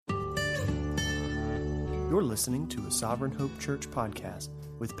You're listening to a Sovereign Hope Church podcast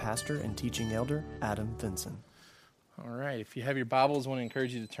with pastor and teaching elder Adam Vinson. All right, if you have your Bibles, I want to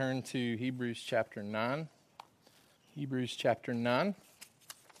encourage you to turn to Hebrews chapter 9. Hebrews chapter 9.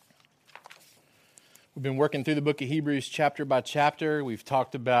 We've been working through the book of Hebrews chapter by chapter. We've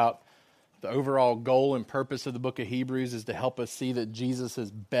talked about the overall goal and purpose of the book of Hebrews is to help us see that Jesus is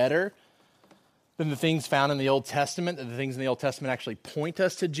better than the things found in the Old Testament, that the things in the Old Testament actually point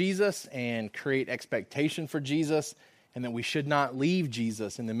us to Jesus and create expectation for Jesus, and that we should not leave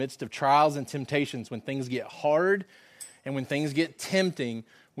Jesus in the midst of trials and temptations. When things get hard and when things get tempting,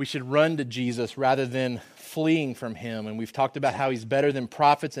 we should run to Jesus rather than fleeing from him. And we've talked about how he's better than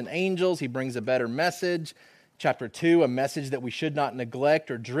prophets and angels. He brings a better message. Chapter 2, a message that we should not neglect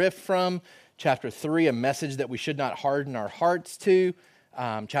or drift from. Chapter 3, a message that we should not harden our hearts to.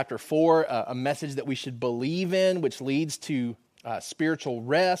 Chapter 4, a message that we should believe in, which leads to spiritual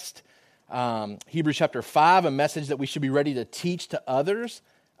rest. Hebrews chapter 5, a message that we should be ready to teach to others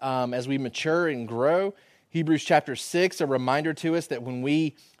as we mature and grow. Hebrews chapter 6, a reminder to us that when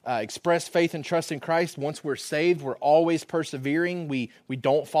we express faith and trust in Christ, once we're saved, we're always persevering. We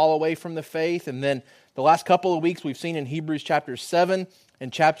don't fall away from the faith. And then the last couple of weeks, we've seen in Hebrews chapter 7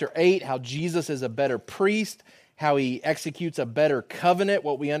 and chapter 8 how Jesus is a better priest, how he executes a better covenant,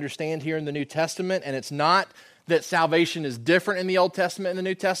 what we understand here in the New Testament. And it's not that salvation is different in the Old Testament and the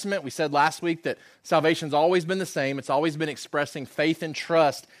New Testament. We said last week that salvation's always been the same. It's always been expressing faith and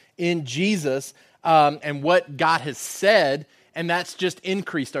trust in Jesus and what God has said, and that's just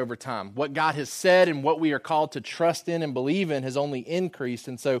increased over time. What God has said and what we are called to trust in and believe in has only increased.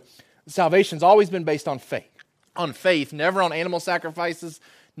 And so salvation's always been based on faith, never on animal sacrifices,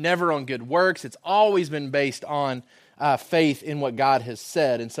 never on good works. It's always been based on faith in what God has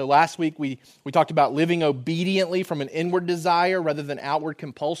said. And so last week we talked about living obediently from an inward desire rather than outward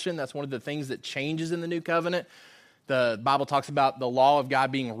compulsion. That's one of the things that changes in the new covenant. The Bible talks about the law of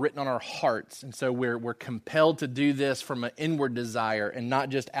God being written on our hearts. And so we're compelled to do this from an inward desire and not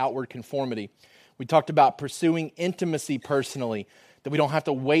just outward conformity. We talked about pursuing intimacy personally, that we don't have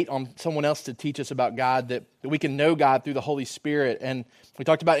to wait on someone else to teach us about God, that we can know God through the Holy Spirit. And we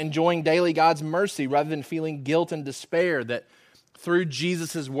talked about enjoying daily God's mercy rather than feeling guilt and despair, that through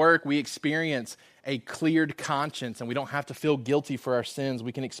Jesus' work we experience a cleared conscience and we don't have to feel guilty for our sins.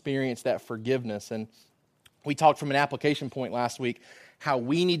 We can experience that forgiveness. And we talked from an application point last week how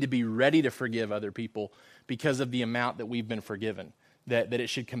we need to be ready to forgive other people because of the amount that we've been forgiven. That it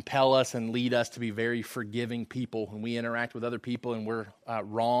should compel us and lead us to be very forgiving people. When we interact with other people and we're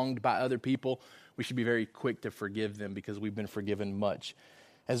wronged by other people, we should be very quick to forgive them because we've been forgiven much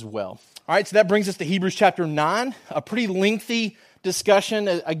as well. All right, so that brings us to Hebrews chapter 9, a pretty lengthy discussion,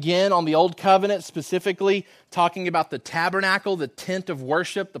 again, on the Old Covenant, specifically talking about the tabernacle, the tent of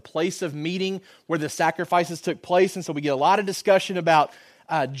worship, the place of meeting where the sacrifices took place. And so we get a lot of discussion about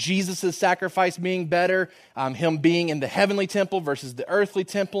Jesus' sacrifice being better, him being in the heavenly temple versus the earthly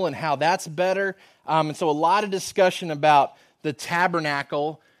temple and how that's better. And so a lot of discussion about the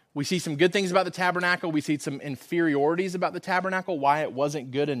tabernacle. We see some good things about the tabernacle. We see some inferiorities about the tabernacle, why it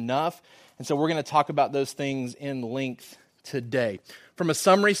wasn't good enough. And so we're going to talk about those things in length today. From a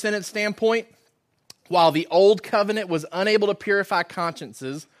summary sentence standpoint, while the old covenant was unable to purify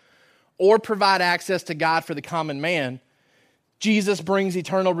consciences or provide access to God for the common man, Jesus brings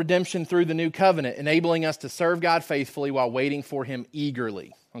eternal redemption through the new covenant, enabling us to serve God faithfully while waiting for him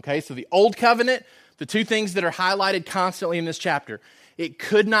eagerly. Okay, so the old covenant, the two things that are highlighted constantly in this chapter, it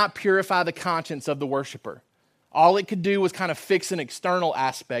could not purify the conscience of the worshiper. All it could do was kind of fix an external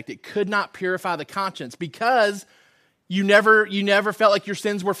aspect. It could not purify the conscience because you never felt like your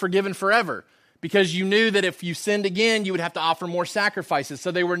sins were forgiven forever, because you knew that if you sinned again, you would have to offer more sacrifices.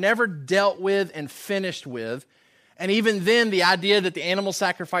 So they were never dealt with and finished with. And even then, the idea that the animal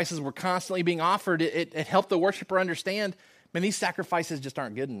sacrifices were constantly being offered, it helped the worshiper understand, man, these sacrifices just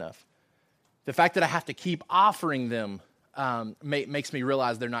aren't good enough. The fact that I have to keep offering them makes me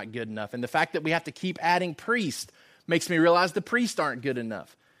realize they're not good enough. And the fact that we have to keep adding priests makes me realize the priests aren't good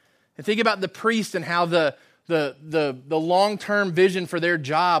enough. And think about the priest and how the long-term vision for their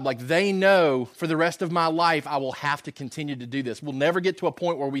job, like they know for the rest of my life, I will have to continue to do this. We'll never get to a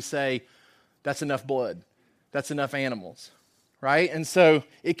point where we say, that's enough blood. That's enough animals, right? And so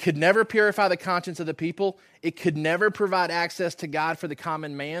it could never purify the conscience of the people. It could never provide access to God for the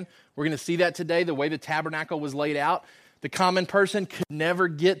common man. We're going to see that today, the way the tabernacle was laid out. The common person could never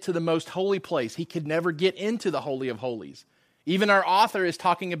get to the most holy place. He could never get into the Holy of Holies. Even our author is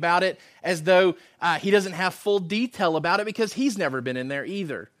talking about it as though he doesn't have full detail about it because he's never been in there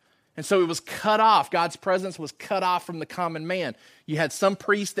either. And so it was cut off. God's presence was cut off from the common man. You had some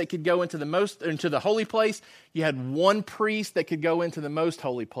priests that could go into the holy place. You had one priest that could go into the most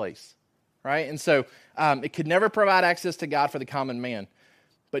holy place, right? And so it could never provide access to God for the common man.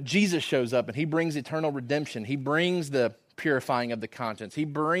 But Jesus shows up and he brings eternal redemption. He brings the purifying of the conscience. He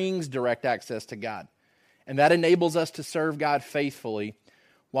brings direct access to God. And that enables us to serve God faithfully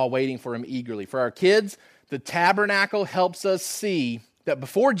while waiting for him eagerly. For our kids, the tabernacle helps us see that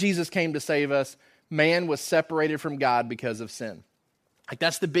before Jesus came to save us, man was separated from God because of sin. Like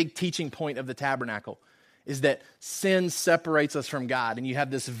that's the big teaching point of the tabernacle, is that sin separates us from God. And you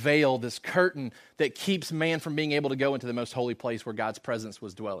have this veil, this curtain that keeps man from being able to go into the most holy place where God's presence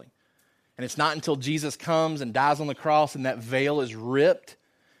was dwelling. And it's not until Jesus comes and dies on the cross and that veil is ripped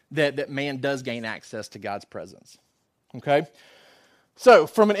that man does gain access to God's presence. Okay? So,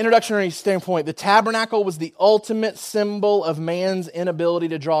 from an introductory standpoint, the tabernacle was the ultimate symbol of man's inability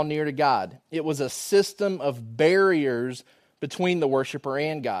to draw near to God. It was a system of barriers between the worshiper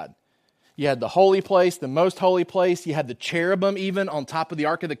and God. You had the holy place, the most holy place. You had the cherubim even on top of the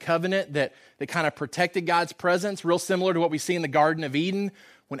Ark of the Covenant that kind of protected God's presence, real similar to what we see in the Garden of Eden.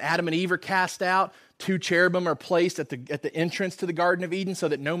 When Adam and Eve are cast out, 2 cherubim are placed at the entrance to the Garden of Eden so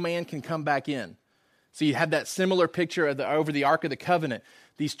that no man can come back in. So you have that similar picture over the Ark of the Covenant,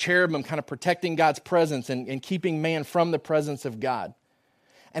 these cherubim kind of protecting God's presence and keeping man from the presence of God.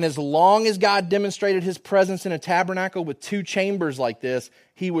 And as long as God demonstrated his presence in a tabernacle with 2 chambers like this,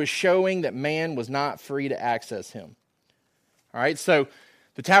 he was showing that man was not free to access him. All right, so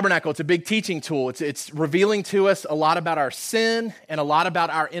the tabernacle, it's a big teaching tool. It's revealing to us a lot about our sin and a lot about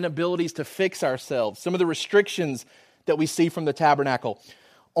our inabilities to fix ourselves. Some of the restrictions that we see from the tabernacle.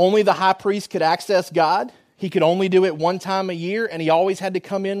 Only the high priest could access God. He could only do it one time a year, and he always had to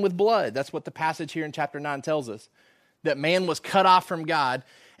come in with blood. That's what the passage here in chapter 9 tells us, that man was cut off from God,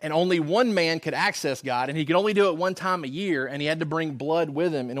 and only one man could access God, and he could only do it one time a year, and he had to bring blood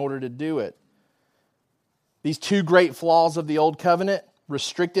with him in order to do it. These 2 great flaws of the Old Covenant,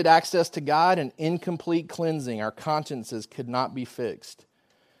 restricted access to God and incomplete cleansing. Our consciences could not be fixed.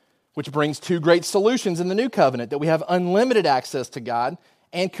 Which brings 2 great solutions in the New Covenant, that we have unlimited access to God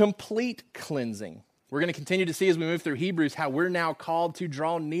and complete cleansing. We're going to continue to see as we move through Hebrews how we're now called to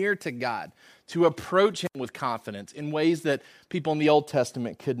draw near to God, to approach him with confidence in ways that people in the Old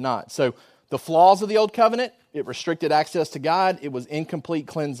Testament could not. So the flaws of the Old Covenant, it restricted access to God, it was incomplete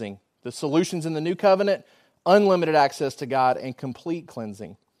cleansing. The solutions in the New Covenant, unlimited access to God and complete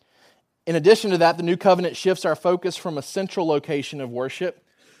cleansing. In addition to that, the New Covenant shifts our focus from a central location of worship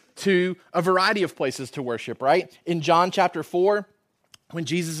to a variety of places to worship, right? In John chapter 4, when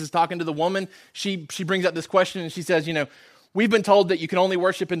Jesus is talking to the woman, she brings up this question and she says, we've been told that you can only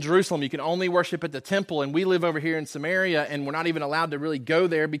worship in Jerusalem, you can only worship at the temple, and we live over here in Samaria, and we're not even allowed to really go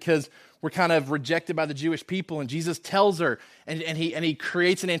there because we're kind of rejected by the Jewish people. And Jesus tells her, and he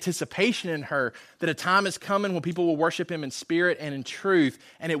creates an anticipation in her that a time is coming when people will worship him in spirit and in truth,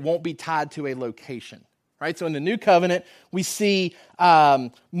 and it won't be tied to a location. Right? So in the New Covenant, we see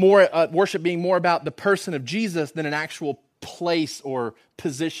worship being more about the person of Jesus than an actual place or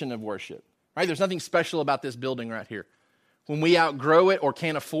position of worship. Right? There's nothing special about this building right here. When we outgrow it or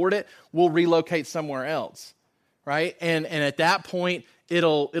can't afford it, we'll relocate somewhere else. Right? And at that point,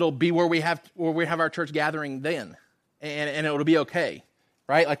 it'll be where we have our church gathering then, and it'll be okay.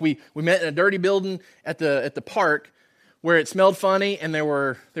 Right? Like we met in a dirty building at the park, where it smelled funny and there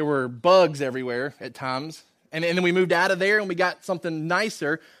were bugs everywhere at times. And then we moved out of there and we got something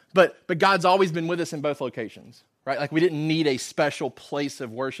nicer, but God's always been with us in both locations, right? Like we didn't need a special place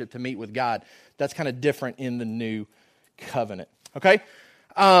of worship to meet with God. That's kind of different in the New Covenant, okay?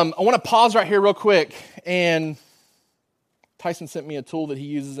 I want to pause right here real quick, and Tyson sent me a tool that he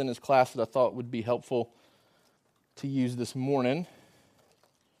uses in his class that I thought would be helpful to use this morning.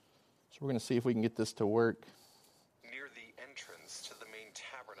 So we're going to see if we can get this to work.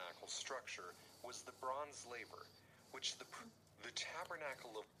 Structure was the bronze laver, which the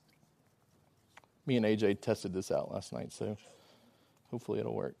tabernacle of... Me and AJ tested this out last night, so hopefully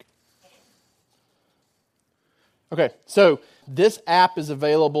it'll work. Okay, so this app is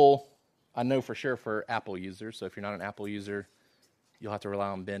available, I know for sure, for Apple users. So if you're not an Apple user, you'll have to rely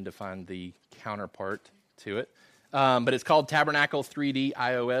on Ben to find the counterpart to it. But it's called Tabernacle 3D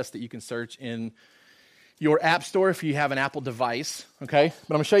iOS that you can search in your app store if you have an Apple device, okay?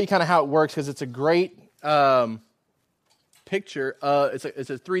 But I'm going to show you kind of how it works because it's a great picture. It's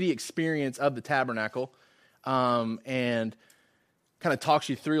a 3D experience of the tabernacle, and kind of talks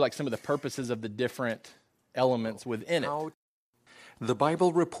you through like some of the purposes of the different elements within it. The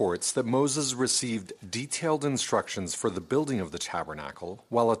Bible reports that Moses received detailed instructions for the building of the tabernacle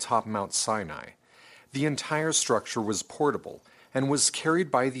while atop Mount Sinai. The entire structure was portable and was carried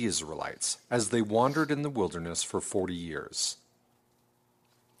by the Israelites as they wandered in the wilderness for 40 years.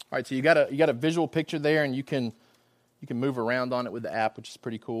 All right, so you got a visual picture there, and you can move around on it with the app, which is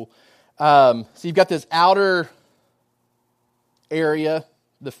pretty cool. So you've got this outer area,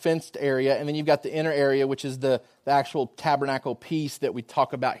 the fenced area, and then you've got the inner area, which is the actual tabernacle piece that we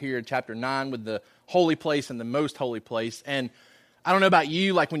talk about here in chapter 9 with the holy place and the most holy place. And I don't know about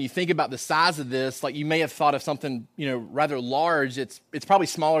you, like when you think about the size of this, like you may have thought of something, rather large. It's probably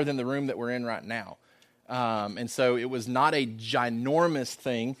smaller than the room that we're in right now. And so it was not a ginormous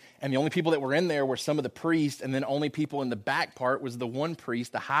thing. And the only people that were in there were some of the priests, and then only people in the back part was the one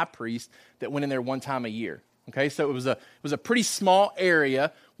priest, the high priest, that went in there one time a year. Okay, so it was a pretty small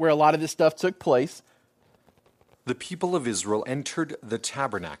area where a lot of this stuff took place. The people of Israel entered the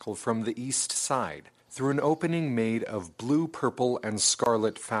tabernacle from the east side through an opening made of blue, purple, and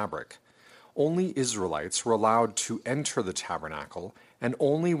scarlet fabric. Only Israelites were allowed to enter the tabernacle, and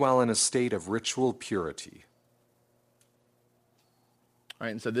only while in a state of ritual purity. All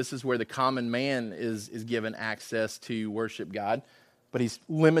right, and so this is where the common man is given access to worship God, but he's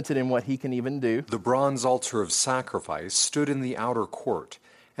limited in what he can even do. The bronze altar of sacrifice stood in the outer court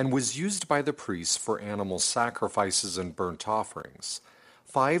and was used by the priests for animal sacrifices and burnt offerings.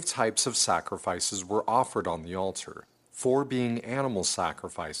 5 types of sacrifices were offered on the altar, 4 being animal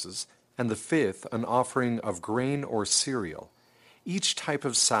sacrifices, and the 5th an offering of grain or cereal. Each type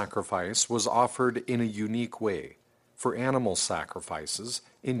of sacrifice was offered in a unique way. For animal sacrifices,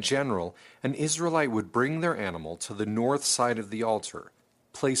 in general, an Israelite would bring their animal to the north side of the altar,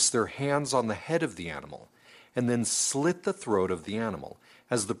 place their hands on the head of the animal, and then slit the throat of the animal,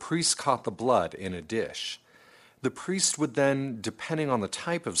 as the priest caught the blood in a dish. The priest would then, depending on the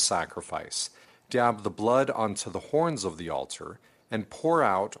type of sacrifice, dab the blood onto the horns of the altar and pour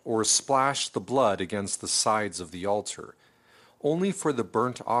out or splash the blood against the sides of the altar. Only for the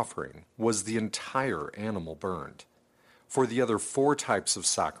burnt offering was the entire animal burned. For the other 4 types of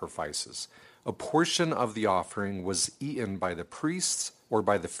sacrifices, a portion of the offering was eaten by the priests or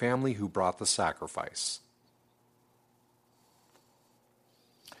by the family who brought the sacrifice.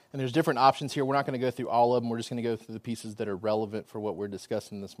 And there's different options here. We're not going to go through all of them. We're just going to go through the pieces that are relevant for what we're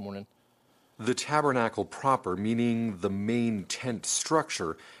discussing this morning. The tabernacle proper, meaning the main tent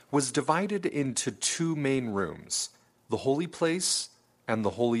structure, was divided into 2 main rooms, the holy place and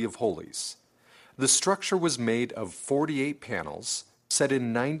the Holy of Holies. The structure was made of 48 panels set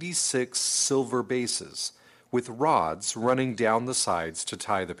in 96 silver bases, with rods running down the sides to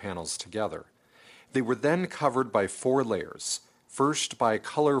tie the panels together. They were then covered by 4 layers, first by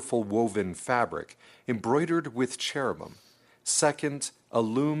colorful woven fabric embroidered with cherubim, second, a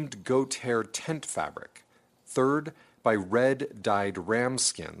loomed goat hair tent fabric, third, by red dyed ram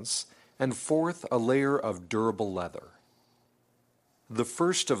skins, and fourth, a layer of durable leather. The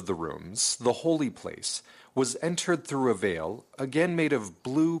first of the rooms, the holy place, was entered through a veil, again made of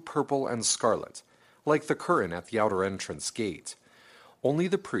blue, purple, and scarlet, like the curtain at the outer entrance gate. Only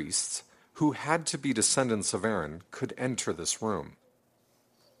the priests, who had to be descendants of Aaron, could enter this room.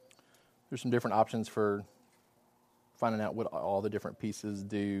 There's some different options for finding out what all the different pieces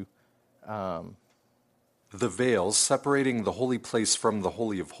do. The veil separating the holy place from the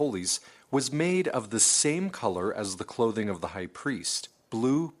Holy of Holies was made of the same color as the clothing of the high priest,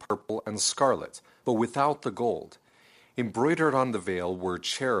 blue, purple, and scarlet, but without the gold. Embroidered on the veil were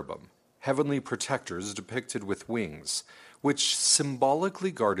cherubim, heavenly protectors depicted with wings, which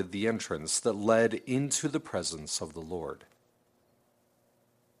symbolically guarded the entrance that led into the presence of the Lord.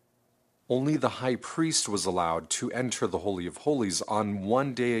 Only the high priest was allowed to enter the Holy of Holies on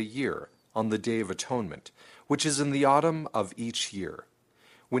 1 day a year, on the Day of Atonement, which is in the autumn of each year.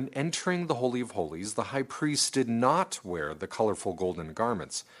 When entering the Holy of Holies, the high priest did not wear the colorful golden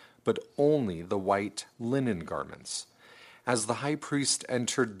garments, but only the white linen garments. As the high priest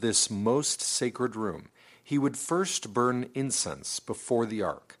entered this most sacred room, he would first burn incense before the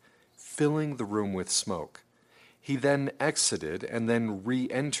ark, filling the room with smoke. He then exited and then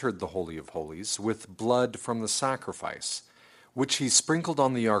re-entered the Holy of Holies with blood from the sacrifice, which he sprinkled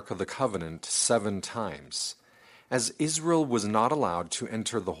on the Ark of the Covenant 7 times. As Israel was not allowed to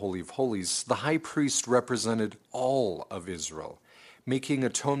enter the Holy of Holies, the high priest represented all of Israel, making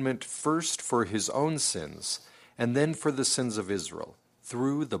atonement first for his own sins and then for the sins of Israel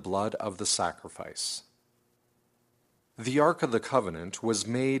through the blood of the sacrifice. The Ark of the Covenant was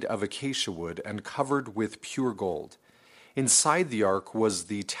made of acacia wood and covered with pure gold. Inside the ark was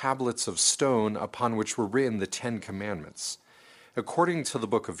the tablets of stone upon which were written the 10 Commandments. According to the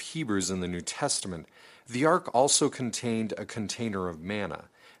book of Hebrews in the New Testament, the ark also contained a container of manna,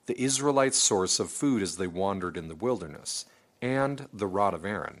 the Israelites' source of food as they wandered in the wilderness, and the rod of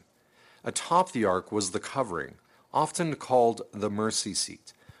Aaron. Atop the ark was the covering, often called the mercy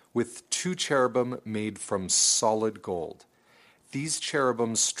seat, with 2 cherubim made from solid gold. These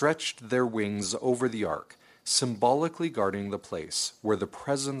cherubim stretched their wings over the ark, symbolically guarding the place where the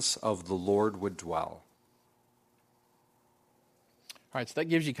presence of the Lord would dwell. All right, so that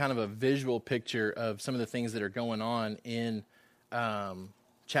gives you kind of a visual picture of some of the things that are going on in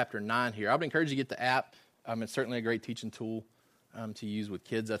chapter 9 here. I would encourage you to get the app. It's certainly a great teaching tool to use with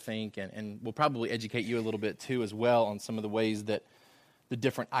kids, I think, and we'll probably educate you a little bit too as well on some of the ways that the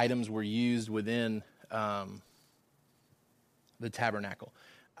different items were used within the tabernacle.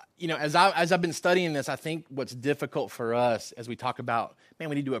 You know, as I've been studying this, I think what's difficult for us as we talk about, man,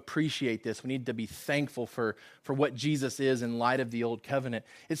 we need to appreciate this. We need to be thankful for what Jesus is in light of the old covenant.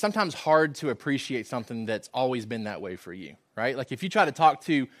 It's sometimes hard to appreciate something that's always been that way for you, right? Like if you try to talk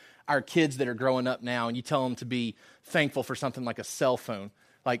to our kids that are growing up now and you tell them to be thankful for something like a cell phone,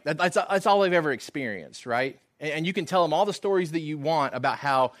 like that's all they've ever experienced, right? And you can tell them all the stories that you want about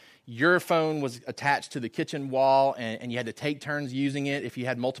how your phone was attached to the kitchen wall and you had to take turns using it if you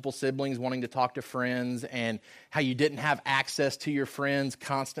had multiple siblings wanting to talk to friends, and how you didn't have access to your friends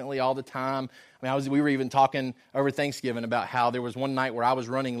constantly all the time. I mean, we were even talking over Thanksgiving about how there was one night where I was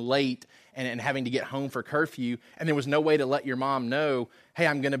running late and having to get home for curfew, and there was no way to let your mom know, hey,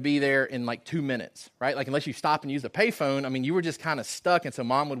 I'm going to be there in like 2 minutes, right? Like unless you stop and use the payphone, I mean, you were just kind of stuck, and so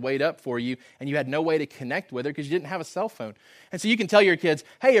mom would wait up for you, and you had no way to connect with her because you didn't have a cell phone. And so you can tell your kids,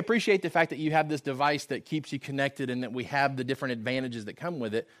 hey, appreciate the fact that you have this device that keeps you connected and that we have the different advantages that come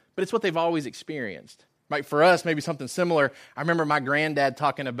with it, but it's what they've always experienced. Right? For us, maybe something similar. I remember my granddad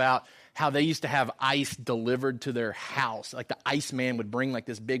talking about how they used to have ice delivered to their house. Like the ice man would bring like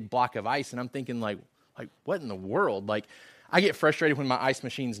this big block of ice, and I'm thinking like what in the world? Like I get frustrated when my ice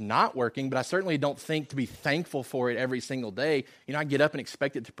machine's not working, but I certainly don't think to be thankful for it every single day. You know, I get up and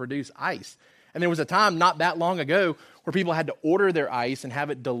expect it to produce ice. And there was a time not that long ago where people had to order their ice and have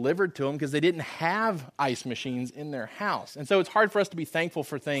it delivered to them because they didn't have ice machines in their house. And so it's hard for us to be thankful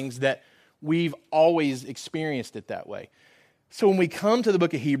for things that we've always experienced it that way. So when we come to the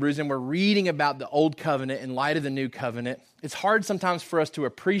book of Hebrews and we're reading about the old covenant in light of the new covenant, it's hard sometimes for us to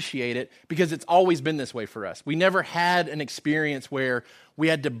appreciate it because it's always been this way for us. We never had an experience where we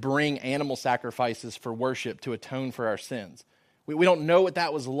had to bring animal sacrifices for worship to atone for our sins. We don't know what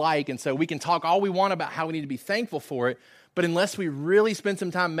that was like, and so we can talk all we want about how we need to be thankful for it, but unless we really spend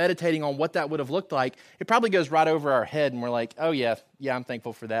some time meditating on what that would have looked like, it probably goes right over our head, and we're like, oh yeah, I'm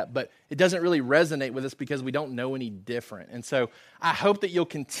thankful for that, but it doesn't really resonate with us because we don't know any different. And so I hope that you'll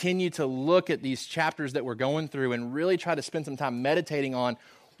continue to look at these chapters that we're going through and really try to spend some time meditating on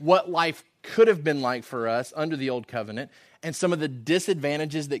what life could have been like for us under the old covenant and some of the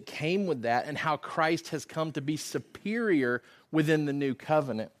disadvantages that came with that and how Christ has come to be superior within the new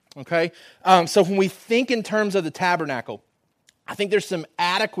covenant. Okay, so when we think in terms of the tabernacle, I think there's some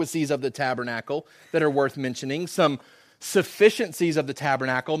adequacies of the tabernacle that are worth mentioning, some sufficiencies of the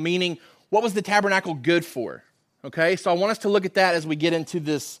tabernacle, meaning what was the tabernacle good for? Okay, so I want us to look at that as we get into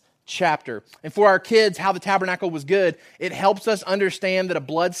this chapter. And for our kids, how the tabernacle was good, it helps us understand that a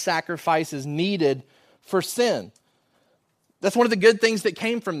blood sacrifice is needed for sin. That's one of the good things that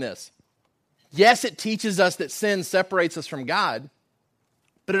came from this. Yes, it teaches us that sin separates us from God,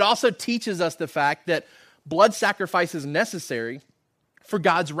 but it also teaches us the fact that blood sacrifice is necessary for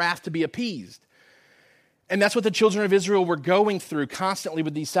God's wrath to be appeased. And that's what the children of Israel were going through constantly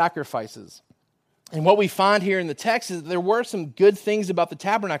with these sacrifices. And what we find here in the text is that there were some good things about the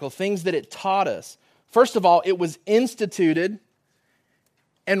tabernacle, things that it taught us. First of all, it was instituted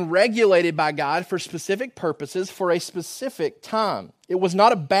and regulated by God for specific purposes for a specific time. It was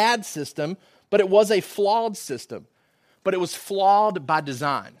not a bad system, but it was a flawed system. But it was flawed by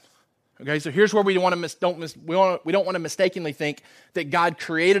design. Okay, so here's where we don't want to mistakenly think that God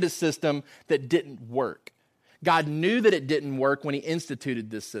created a system that didn't work. God knew that it didn't work when he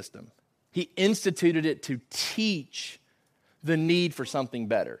instituted this system. He instituted it to teach the need for something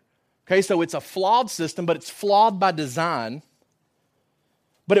better. Okay, so it's a flawed system, but it's flawed by design.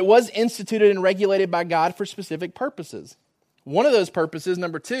 But it was instituted and regulated by God for specific purposes. One of those purposes,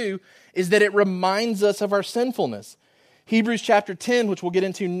 number 2, is that it reminds us of our sinfulness. Hebrews chapter 10, which we'll get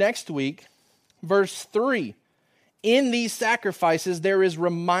into next week, verse 3. In these sacrifices, there is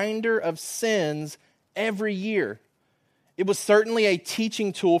reminder of sins every year. It was certainly a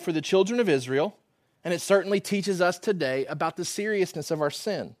teaching tool for the children of Israel, and it certainly teaches us today about the seriousness of our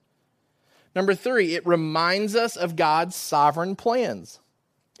sin. Number 3, it reminds us of God's sovereign plans.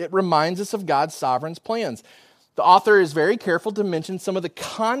 It reminds us of God's sovereign plans. The author is very careful to mention some of the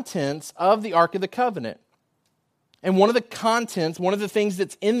contents of the Ark of the Covenant. And one of the things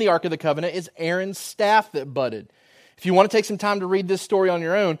that's in the Ark of the Covenant is Aaron's staff that budded. If you want to take some time to read this story on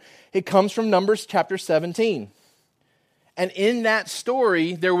your own, it comes from Numbers chapter 17. And in that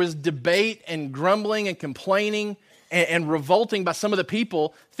story, there was debate and grumbling and complaining and revolting by some of the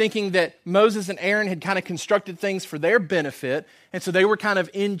people, thinking that Moses and Aaron had kind of constructed things for their benefit, and so they were kind of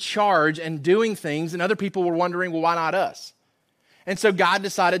in charge and doing things, and other people were wondering, well, why not us? And so God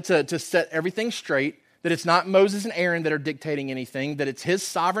decided to set everything straight, that it's not Moses and Aaron that are dictating anything, that it's his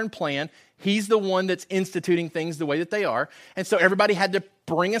sovereign plan. He's the one that's instituting things the way that they are. And so everybody had to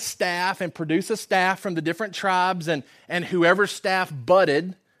bring a staff and produce a staff from the different tribes, and whoever staff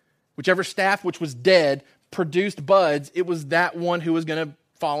budded, whichever staff which was dead, produced buds, it was that one who was going to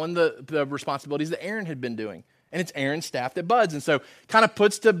fall in the responsibilities that Aaron had been doing. And it's Aaron's staff that buds. And so kind of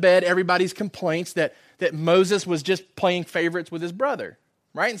puts to bed everybody's complaints that Moses was just playing favorites with his brother,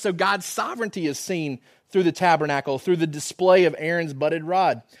 right? And so God's sovereignty is seen through the tabernacle, through the display of Aaron's budded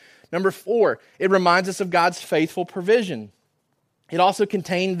rod. Number 4, it reminds us of God's faithful provision. It also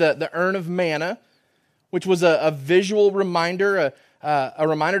contained the urn of manna, which was a visual reminder, a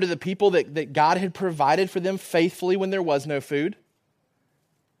reminder to the people that God had provided for them faithfully when there was no food.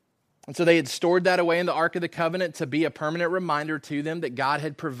 And so they had stored that away in the Ark of the Covenant to be a permanent reminder to them that God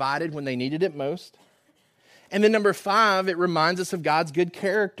had provided when they needed it most. And then number 5, it reminds us of God's good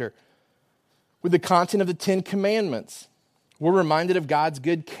character with the content of the 10 Commandments. We're reminded of God's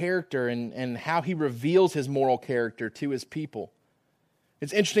good character and how he reveals his moral character to his people.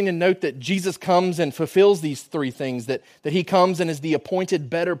 It's interesting to note that Jesus comes and fulfills these 3 things, that he comes and is the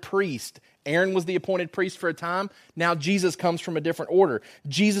appointed better priest. Aaron was the appointed priest for a time. Now Jesus comes from a different order.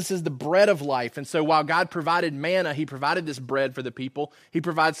 Jesus is the bread of life. And so while God provided manna, he provided this bread for the people. He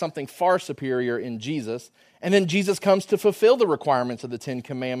provides something far superior in Jesus. And then Jesus comes to fulfill the requirements of the 10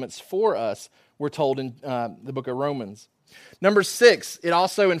 Commandments for us, we're told in the book of Romans. Number 6, it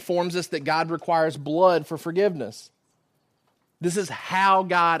also informs us that God requires blood for forgiveness. This is how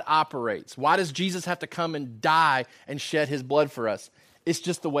God operates. Why does Jesus have to come and die and shed his blood for us? It's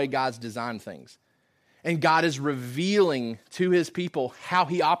just the way God's designed things. And God is revealing to his people how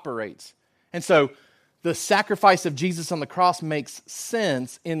he operates. And so the sacrifice of Jesus on the cross makes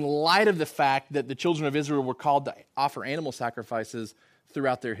sense in light of the fact that the children of Israel were called to offer animal sacrifices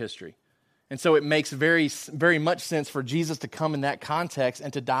throughout their history. And so it makes very, very much sense for Jesus to come in that context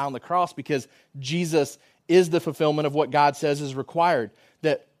and to die on the cross, because Jesus is the fulfillment of what God says is required,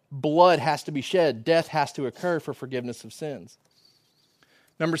 that blood has to be shed, death has to occur for forgiveness of sins.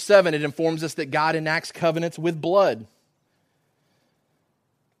 Number 7, it informs us that God enacts covenants with blood.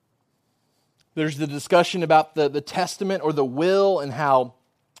 There's the discussion about the testament or the will and how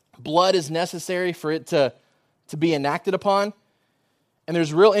blood is necessary for it to be enacted upon. And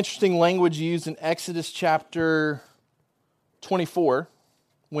there's real interesting language used in Exodus chapter 24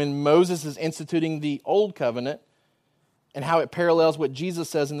 when Moses is instituting the old covenant and how it parallels what Jesus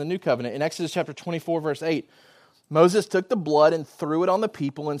says in the new covenant. In Exodus chapter 24, verse 8, Moses took the blood and threw it on the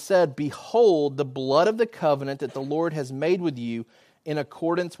people and said, "Behold, the blood of the covenant that the Lord has made with you in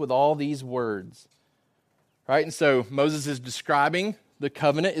accordance with all these words." Right? And so Moses is describing the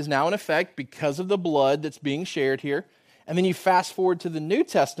covenant is now in effect because of the blood that's being shared here. And then you fast forward to the New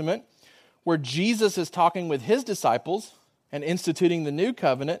Testament where Jesus is talking with his disciples and instituting the new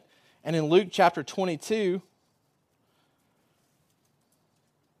covenant. And in Luke chapter 22,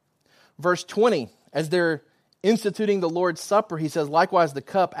 verse 20, as they're instituting the Lord's Supper, he says, "Likewise the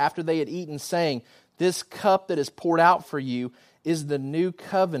cup after they had eaten, saying, This cup that is poured out for you is the new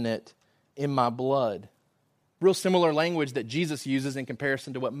covenant in my blood." Real similar language that Jesus uses in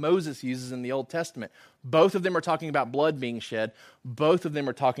comparison to what Moses uses in the Old Testament. Both of them are talking about blood being shed. Both of them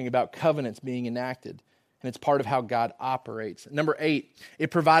are talking about covenants being enacted. And it's part of how God operates. Number 8, it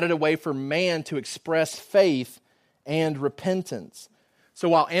provided a way for man to express faith and repentance. So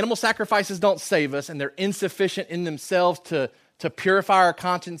while animal sacrifices don't save us and they're insufficient in themselves to purify our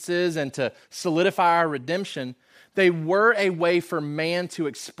consciences and to solidify our redemption, they were a way for man to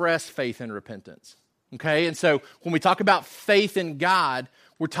express faith and repentance. Okay, and so when we talk about faith in God,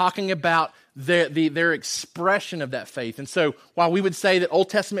 we're talking about their expression of that faith. And so while we would say that Old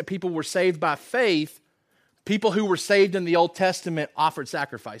Testament people were saved by faith, people who were saved in the Old Testament offered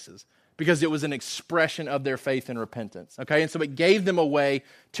sacrifices because it was an expression of their faith and repentance. Okay, and so it gave them a way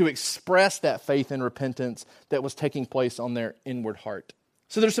to express that faith and repentance that was taking place on their inward heart.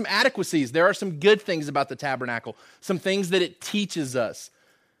 So there's some adequacies. There are some good things about the tabernacle, some things that it teaches us.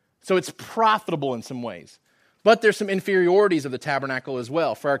 So it's profitable in some ways. But there's some inferiorities of the tabernacle as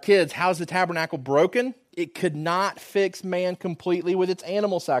well. For our kids, how's the tabernacle broken? It could not fix man completely with its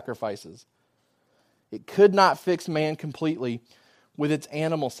animal sacrifices. It could not fix man completely with its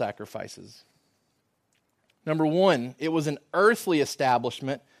animal sacrifices. Number one, it was an earthly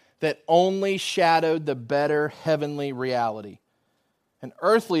establishment that only shadowed the better heavenly reality. An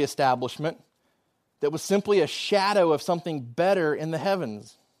earthly establishment that was simply a shadow of something better in the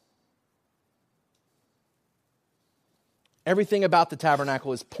heavens. Everything about the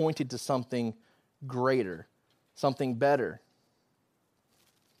tabernacle is pointed to something greater, something better.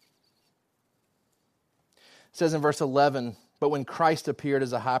 It says in verse 11, "But when Christ appeared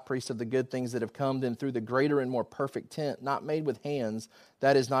as a high priest of the good things that have come, then through the greater and more perfect tent, not made with hands,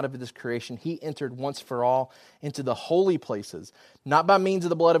 that is not of this creation, he entered once for all into the holy places, not by means of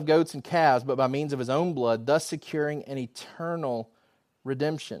the blood of goats and calves, but by means of his own blood, thus securing an eternal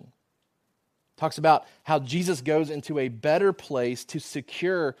redemption." Talks about how Jesus goes into a better place to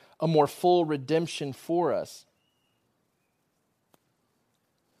secure a more full redemption for us.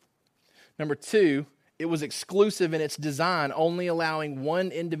 Number two, it was exclusive in its design, only allowing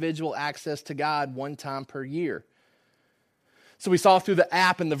one individual access to God one time per year. So we saw through the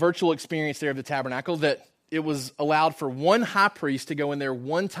app and the virtual experience there of the tabernacle that it was allowed for one high priest to go in there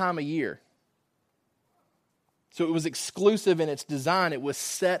one time a year. So it was exclusive in its design. It was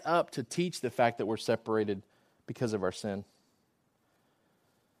set up to teach the fact that we're separated because of our sin.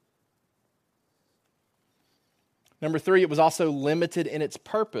 Number three, it was also limited in its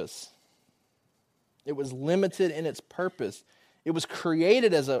purpose. It was limited in its purpose. It was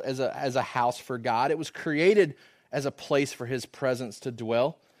created as a house for God. It was created as a place for his presence to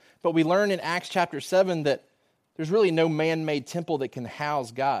dwell. But we learn in Acts chapter 7 that there's really no man-made temple that can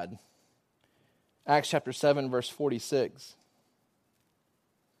house God. Acts chapter 7, verse 46.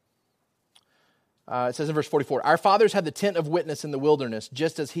 It says in verse 44, "Our fathers had the tent of witness in the wilderness,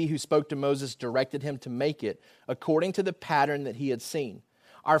 just as he who spoke to Moses directed him to make it, according to the pattern that he had seen.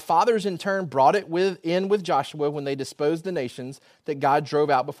 Our fathers in turn brought it in with Joshua when they disposed the nations that God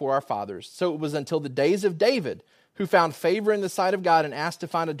drove out before our fathers. So it was until the days of David, who found favor in the sight of God and asked to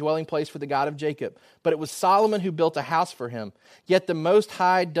find a dwelling place for the God of Jacob. But it was Solomon who built a house for him. Yet the Most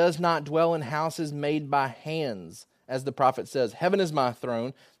High does not dwell in houses made by hands, as the prophet says, 'Heaven is my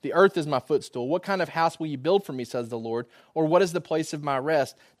throne, the earth is my footstool. What kind of house will you build for me, says the Lord? Or what is the place of my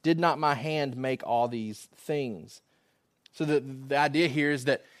rest? Did not my hand make all these things?'" So the idea here is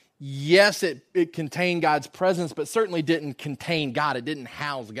that, yes, it contained God's presence, but certainly didn't contain God. It didn't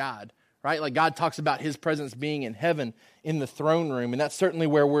house God. Right? Like God talks about his presence being in heaven in the throne room. And that's certainly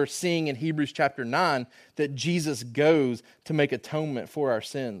where we're seeing in Hebrews chapter 9 that Jesus goes to make atonement for our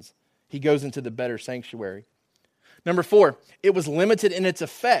sins. He goes into the better sanctuary. Number four, it was limited in its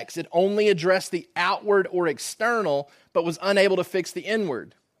effects. It only addressed the outward or external, but was unable to fix the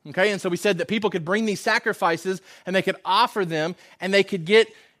inward. Okay? And so we said that people could bring these sacrifices and they could offer them and they could get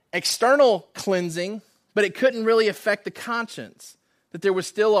external cleansing, but it couldn't really affect the conscience. That there was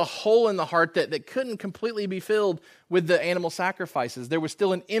still a hole in the heart that couldn't completely be filled with the animal sacrifices. There was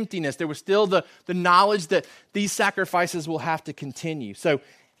still an emptiness. There was still the knowledge that these sacrifices will have to continue. So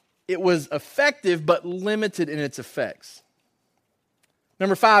it was effective, but limited in its effects.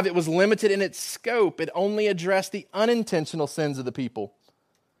 Number five, it was limited in its scope. It only addressed the unintentional sins of the people.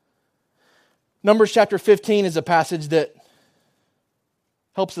 Numbers chapter 15 is a passage that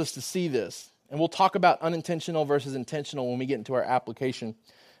helps us to see this. And we'll talk about unintentional versus intentional when we get into our application.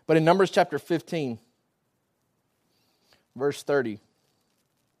 But in Numbers chapter 15, verse 30.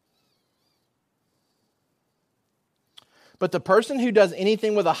 "But the person who does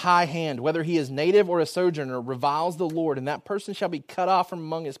anything with a high hand, whether he is native or a sojourner, reviles the Lord, and that person shall be cut off from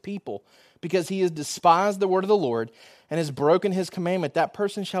among his people, because he has despised the word of the Lord and has broken his commandment. That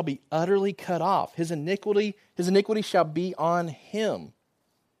person shall be utterly cut off. His iniquity shall be on him."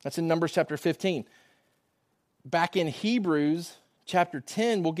 That's in Numbers chapter 15. Back in Hebrews chapter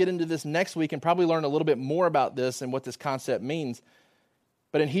 10, we'll get into this next week and probably learn a little bit more about this and what this concept means.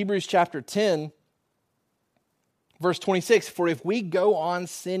 But in Hebrews chapter 10, verse 26, "For if we go on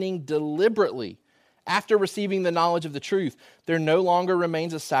sinning deliberately after receiving the knowledge of the truth, there no longer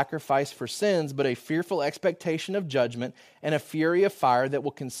remains a sacrifice for sins, but a fearful expectation of judgment and a fury of fire that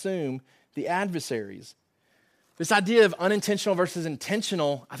will consume the adversaries." This idea of unintentional versus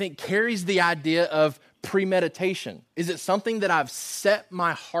intentional, I think, carries the idea of premeditation. Is it something that I've set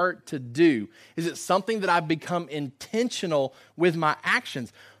my heart to do? Is it something that I've become intentional with my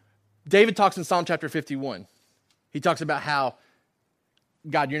actions? David talks in Psalm chapter 51. He talks about how,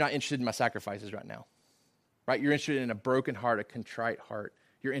 God, you're not interested in my sacrifices right now. Right? You're interested in a broken heart, a contrite heart.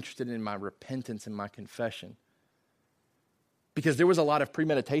 You're interested in my repentance and my confession. Because there was a lot of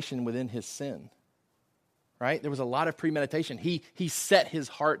premeditation within his sin, right? There was a lot of premeditation. He set his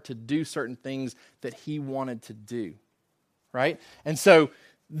heart to do certain things that he wanted to do, right? And so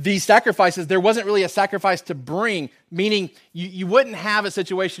these sacrifices, there wasn't really a sacrifice to bring, meaning you wouldn't have a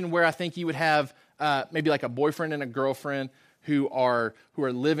situation where I think you would have maybe like a boyfriend and a girlfriend who are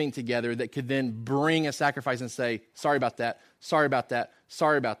living together that could then bring a sacrifice and say, sorry about that, sorry about that,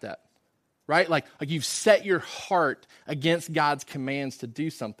 sorry about that, right? Like you've set your heart against God's commands to do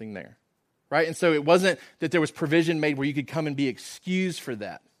something there, right? And so it wasn't that there was provision made where you could come and be excused for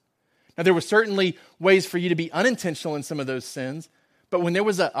that. Now, there were certainly ways for you to be unintentional in some of those sins, but when there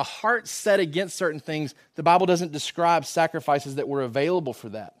was a heart set against certain things, the Bible doesn't describe sacrifices that were available for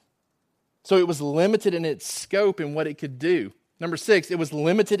that. So it was limited in its scope and what it could do. Number 6, it was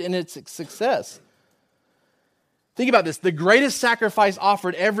limited in its success. Think about this. The greatest sacrifice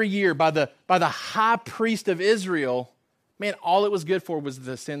offered every year by the high priest of Israel, man, all it was good for was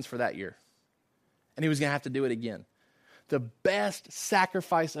the sins for that year. And he was going to have to do it again. The best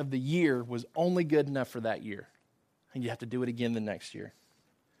sacrifice of the year was only good enough for that year. And you have to do it again the next year.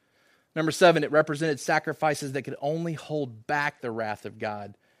 Number 7, it represented sacrifices that could only hold back the wrath of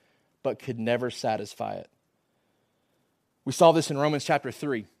God, but could never satisfy it. We saw this in Romans chapter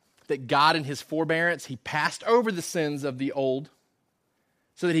 3, that God in his forbearance, he passed over the sins of the old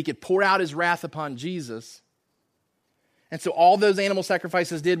so that he could pour out his wrath upon Jesus. And so all those animal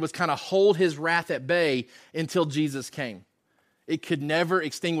sacrifices did was kind of hold his wrath at bay until Jesus came. It could never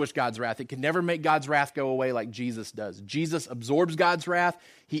extinguish God's wrath. It could never make God's wrath go away like Jesus does. Jesus absorbs God's wrath.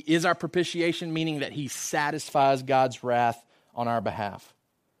 He is our propitiation, meaning that he satisfies God's wrath on our behalf.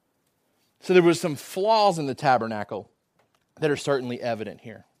 So there were some flaws in the tabernacle that are certainly evident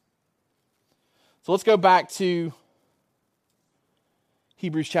here. So let's go back to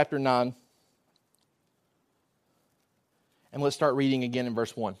Hebrews chapter 9. And let's start reading again in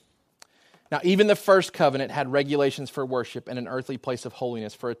verse 1. Now, even the first covenant had regulations for worship and an earthly place of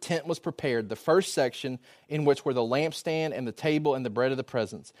holiness, for a tent was prepared, the first section in which were the lampstand and the table and the bread of the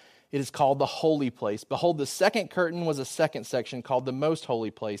presence. It is called the holy place. Behold, the second curtain was a second section called the most holy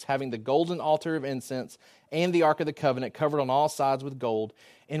place, having the golden altar of incense and the ark of the covenant covered on all sides with gold,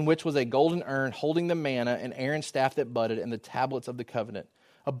 in which was a golden urn holding the manna and Aaron's staff that budded and the tablets of the covenant.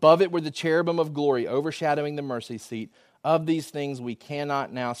 Above it were the cherubim of glory overshadowing the mercy seat. Of these things we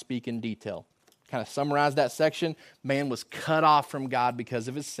cannot now speak in detail. Kind of summarize that section. Man was cut off from God because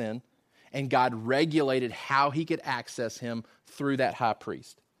of his sin, and God regulated how he could access him through that high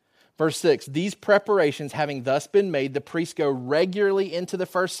priest. Verse 6, these preparations having thus been made, the priests go regularly into the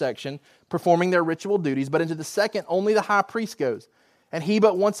first section, performing their ritual duties, but into the second only the high priest goes, and he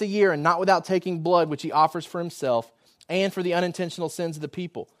but once a year, and not without taking blood, which he offers for himself and for the unintentional sins of the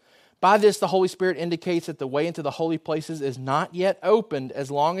people. By this, the Holy Spirit indicates that the way into the holy places is not yet opened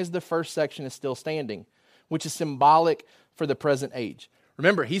as long as the first section is still standing, which is symbolic for the present age.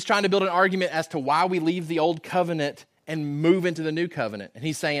 Remember, he's trying to build an argument as to why we leave the old covenant and move into the new covenant. And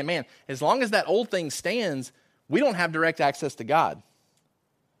he's saying, man, as long as that old thing stands, we don't have direct access to God.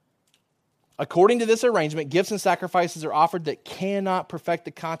 According to this arrangement, gifts and sacrifices are offered that cannot perfect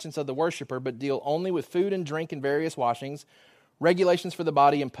the conscience of the worshiper, but deal only with food and drink and various washings, regulations for the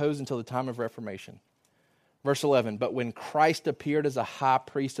body imposed until the time of Reformation. Verse 11, but when Christ appeared as a high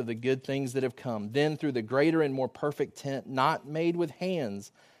priest of the good things that have come, then through the greater and more perfect tent, not made with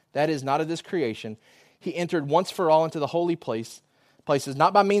hands, that is, not of this creation, he entered once for all into the holy places,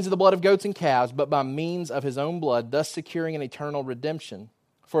 not by means of the blood of goats and calves, but by means of his own blood, thus securing an eternal redemption.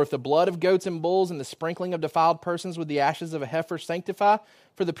 For if the blood of goats and bulls and the sprinkling of defiled persons with the ashes of a heifer sanctify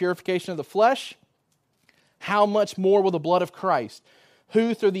for the purification of the flesh, how much more will the blood of Christ,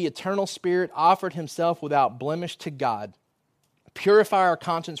 who through the eternal Spirit offered himself without blemish to God, purify our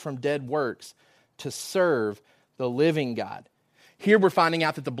conscience from dead works to serve the living God? Here we're finding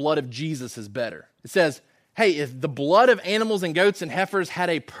out that the blood of Jesus is better. It says, hey, if the blood of animals and goats and heifers had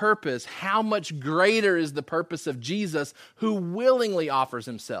a purpose, how much greater is the purpose of Jesus who willingly offers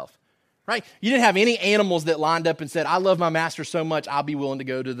himself? Right? You didn't have any animals that lined up and said, I love my master so much, I'll be willing to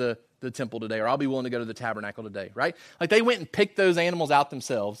go to the temple today, or I'll be willing to go to the tabernacle today, right? Like they went and picked those animals out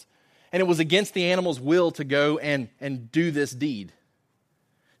themselves, and it was against the animal's will to go and do this deed.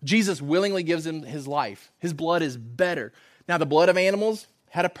 Jesus willingly gives him his life. His blood is better. Now, the blood of animals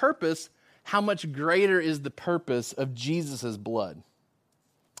had a purpose. How much greater is the purpose of Jesus' blood?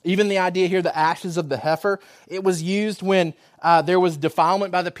 Even the idea here, the ashes of the heifer, it was used when there was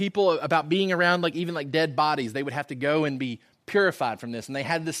defilement by the people about being around even dead bodies. They would have to go and be purified from this. And they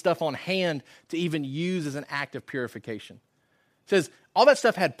had this stuff on hand to even use as an act of purification. It says all that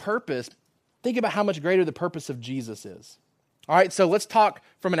stuff had purpose. Think about how much greater the purpose of Jesus is. All right, so let's talk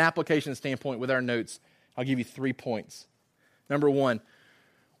from an application standpoint with our notes. I'll give you 3 points. Number 1,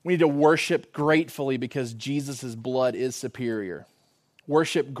 we need to worship gratefully because Jesus' blood is superior.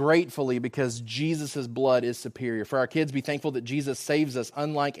 Worship gratefully because Jesus' blood is superior. For our kids, be thankful that Jesus saves us,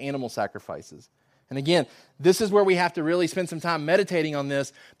 unlike animal sacrifices. And again, this is where we have to really spend some time meditating on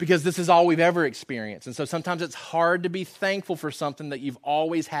this because this is all we've ever experienced. And so sometimes it's hard to be thankful for something that you've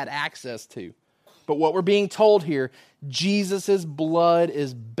always had access to. But what we're being told here, Jesus' blood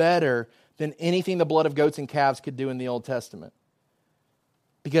is better than anything the blood of goats and calves could do in the Old Testament.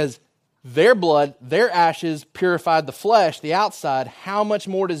 Because their blood, their ashes purified the flesh, the outside. How much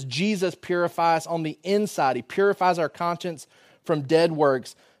more does Jesus purify us on the inside? He purifies our conscience from dead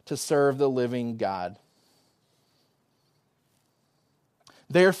works to serve the living God.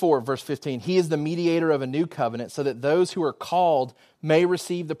 Therefore, verse 15, he is the mediator of a new covenant so that those who are called may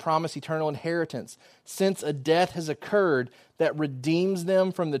receive the promised eternal inheritance, since a death has occurred that redeems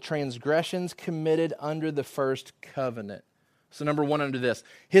them from the transgressions committed under the first covenant. So number 1 under this,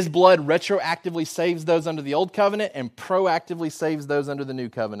 his blood retroactively saves those under the old covenant and proactively saves those under the new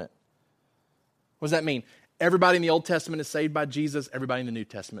covenant. What does that mean? Everybody in the Old Testament is saved by Jesus. Everybody in the New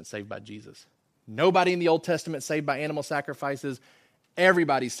Testament is saved by Jesus. Nobody in the Old Testament is saved by animal sacrifices.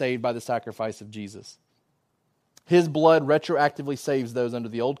 Everybody's saved by the sacrifice of Jesus. His blood retroactively saves those under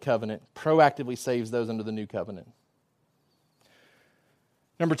the old covenant, proactively saves those under the new covenant.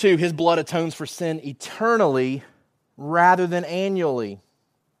 Number 2, his blood atones for sin eternally rather than annually.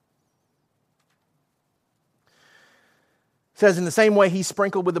 It says, in the same way he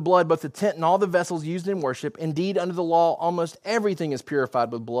sprinkled with the blood both the tent and all the vessels used in worship. Indeed, under the law, almost everything is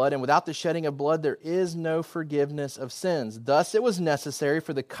purified with blood, and without the shedding of blood, there is no forgiveness of sins. Thus it was necessary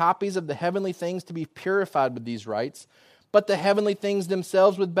for the copies of the heavenly things to be purified with these rites, but the heavenly things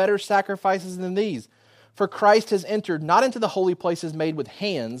themselves with better sacrifices than these. For Christ has entered not into the holy places made with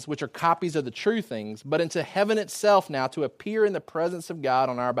hands, which are copies of the true things, but into heaven itself now to appear in the presence of God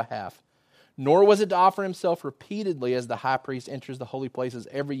on our behalf. Nor was it to offer himself repeatedly as the high priest enters the holy places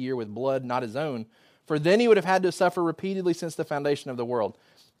every year with blood not his own, for then he would have had to suffer repeatedly since the foundation of the world.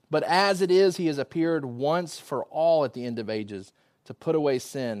 But as it is, he has appeared once for all at the end of ages to put away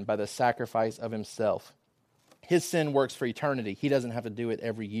sin by the sacrifice of himself. His sin works for eternity. He doesn't have to do it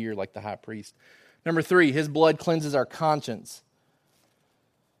every year like the high priest. Number 3, his blood cleanses our conscience.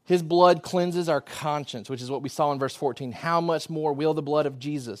 His blood cleanses our conscience, which is what we saw in verse 14. How much more will the blood of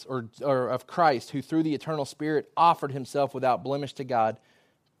Jesus, or of Christ, who through the eternal Spirit offered himself without blemish to God,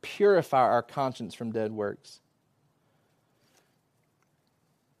 purify our conscience from dead works?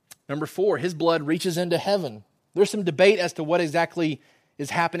 Number 4, his blood reaches into heaven. There's some debate as to what exactly is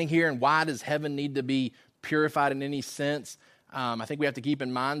happening here and why does heaven need to be purified in any sense. I think we have to keep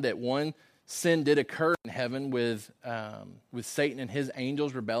in mind that one, sin did occur in heaven with Satan and his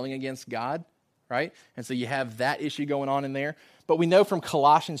angels rebelling against God, right? And so you have that issue going on in there. But we know from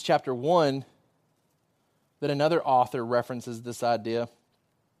Colossians chapter 1 that another author references this idea.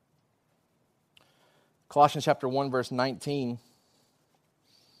 Colossians chapter 1, verse 19.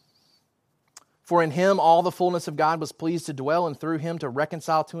 For in him all the fullness of God was pleased to dwell, and through him to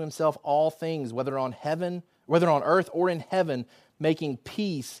reconcile to himself all things, whether on earth or in heaven, making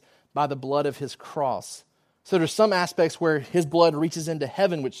peace by the blood of his cross. So there's some aspects where his blood reaches into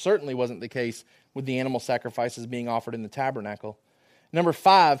heaven, which certainly wasn't the case with the animal sacrifices being offered in the tabernacle. Number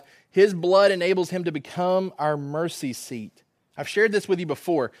 5, his blood enables him to become our mercy seat. I've shared this with you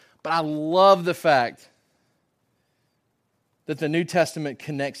before, but I love the fact that the New Testament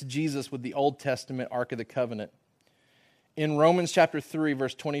connects Jesus with the Old Testament Ark of the Covenant. In Romans chapter 3,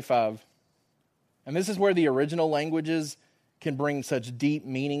 verse 25, and this is where the original languages can bring such deep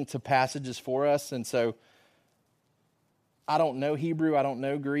meaning to passages for us. And so I don't know Hebrew, I don't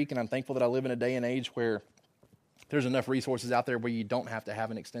know Greek, and I'm thankful that I live in a day and age where there's enough resources out there where you don't have to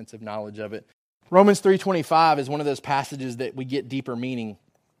have an extensive knowledge of it. Romans 3:25 is one of those passages that we get deeper meaning.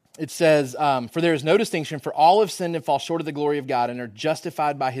 It says, for there is no distinction, for all have sinned and fall short of the glory of God and are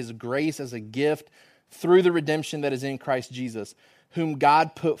justified by his grace as a gift through the redemption that is in Christ Jesus, whom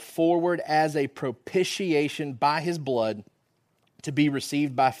God put forward as a propitiation by his blood to be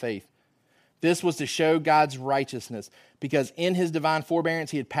received by faith. This was to show God's righteousness, because in his divine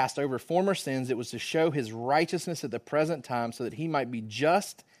forbearance he had passed over former sins. It was to show his righteousness at the present time, so that he might be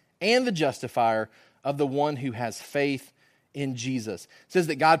just and the justifier of the one who has faith in Jesus. It says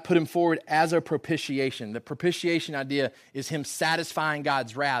that God put him forward as a propitiation. The propitiation idea is him satisfying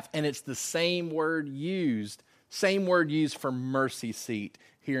God's wrath, and it's the same word used for mercy seat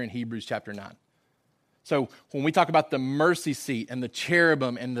here in Hebrews chapter 9. So when we talk about the mercy seat and the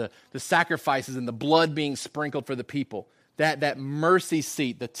cherubim and the sacrifices and the blood being sprinkled for the people, that mercy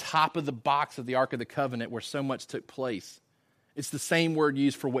seat, the top of the box of the Ark of the Covenant where so much took place, it's the same word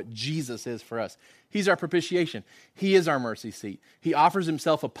used for what Jesus is for us. He's our propitiation. He is our mercy seat. He offers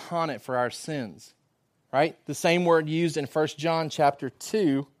himself upon it for our sins, right? The same word used in 1 John chapter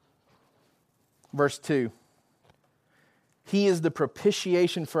 2, verse 2. He is the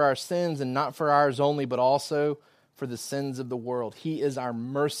propitiation for our sins, and not for ours only, but also for the sins of the world. He is our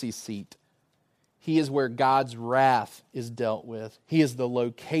mercy seat. He is where God's wrath is dealt with. He is the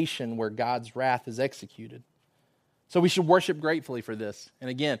location where God's wrath is executed. So we should worship gratefully for this. And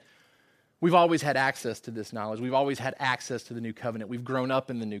again, we've always had access to this knowledge. We've always had access to the new covenant. We've grown up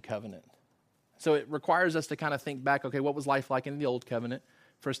in the new covenant. So it requires us to kind of think back, okay, what was life like in the old covenant,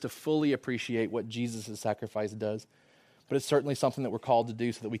 for us to fully appreciate what Jesus' sacrifice does. But it's certainly something that we're called to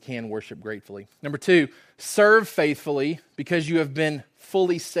do so that we can worship gratefully. Number 2, serve faithfully because you have been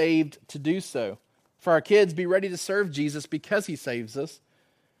fully saved to do so. For our kids, be ready to serve Jesus because he saves us.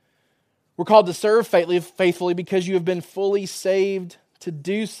 We're called to serve faithfully because you have been fully saved to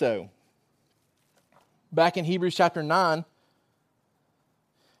do so. Back in Hebrews chapter 9,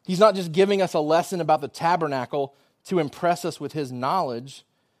 he's not just giving us a lesson about the tabernacle to impress us with his knowledge.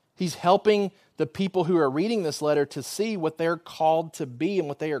 He's helping the people who are reading this letter to see what they're called to be and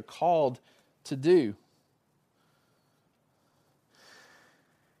what they are called to do.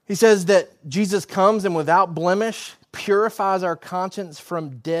 He says that Jesus comes and without blemish purifies our conscience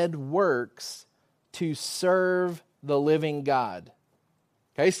from dead works to serve the living God.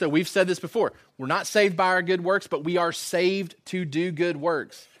 Okay, so we've said this before. We're not saved by our good works, but we are saved to do good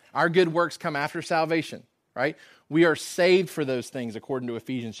works. Our good works come after salvation, right? We are saved for those things according to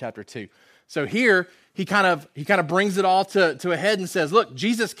Ephesians chapter 2. So here, he kind of brings it all to a head and says, look,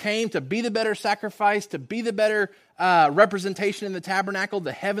 Jesus came to be the better sacrifice, to be the better representation in the tabernacle,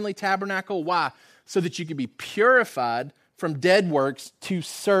 the heavenly tabernacle. Why? So that you could be purified from dead works to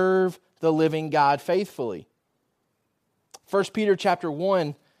serve the living God faithfully. 1 Peter chapter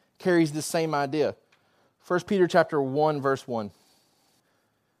 1 carries the same idea. 1 Peter chapter 1, verse 1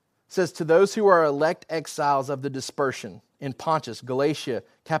 says, to those who are elect exiles of the dispersion in Pontus, Galatia,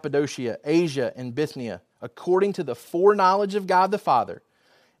 Cappadocia, Asia, and Bithynia, according to the foreknowledge of God the Father,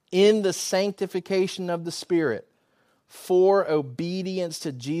 in the sanctification of the Spirit, for obedience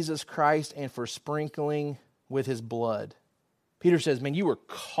to Jesus Christ and for sprinkling with his blood. Peter says, man, you were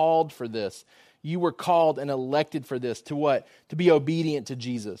called for this. You were called and elected for this. To what? To be obedient to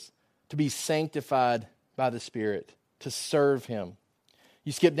Jesus, to be sanctified by the Spirit, to serve him.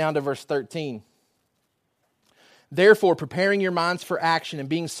 You skip down to verse 13. Therefore, preparing your minds for action and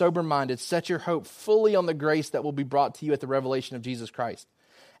being sober-minded, set your hope fully on the grace that will be brought to you at the revelation of Jesus Christ.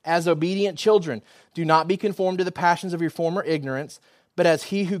 As obedient children, do not be conformed to the passions of your former ignorance, but as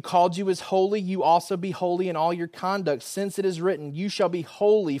he who called you is holy, you also be holy in all your conduct, since it is written, you shall be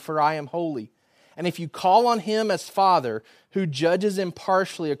holy, for I am holy. And if you call on him as Father, who judges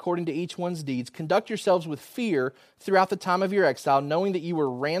impartially according to each one's deeds, conduct yourselves with fear throughout the time of your exile, knowing that you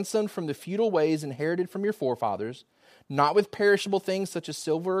were ransomed from the futile ways inherited from your forefathers, not with perishable things such as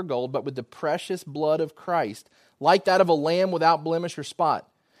silver or gold, but with the precious blood of Christ, like that of a lamb without blemish or spot.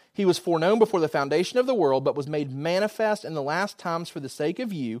 He was foreknown before the foundation of the world, but was made manifest in the last times for the sake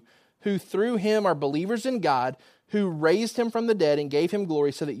of you, who through him are believers in God, who raised him from the dead and gave him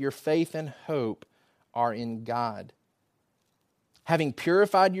glory, so that your faith and hope are in God. Having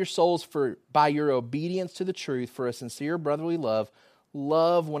purified your souls by your obedience to the truth for a sincere brotherly love,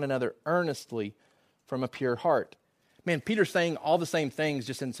 love one another earnestly from a pure heart. Man, Peter's saying all the same things,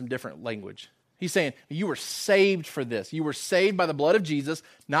 just in some different language. He's saying, you were saved for this. You were saved by the blood of Jesus,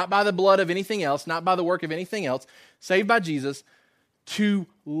 not by the blood of anything else, not by the work of anything else. Saved by Jesus to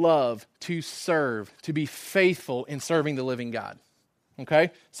love, to serve, to be faithful in serving the living God.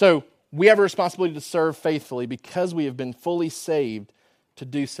 Okay? So we have a responsibility to serve faithfully because we have been fully saved to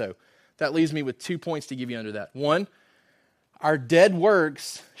do so. That leaves me with 2 points to give you under that. One, our dead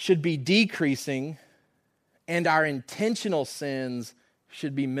works should be decreasing and our intentional sins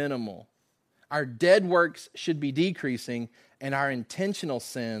should be minimal. Our dead works should be decreasing and our intentional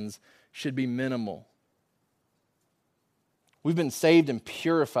sins should be minimal. We've been saved and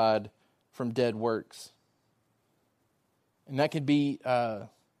purified from dead works. And that could be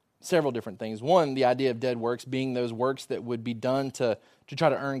several different things. One, the idea of dead works being those works that would be done to try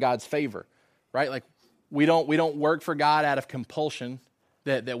to earn God's favor, right? Like we don't work for God out of compulsion,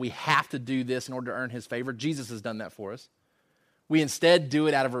 that we have to do this in order to earn his favor. Jesus has done that for us. We instead do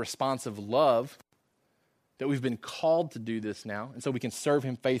it out of a response of love, that we've been called to do this now, and so we can serve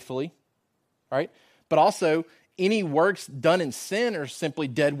him faithfully, right? but also any works done in sin are simply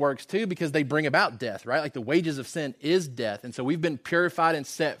dead works too, because they bring about death, right? Like the wages of sin is death. And so we've been purified and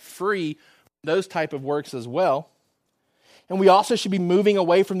set free from those type of works as well. And we also should be moving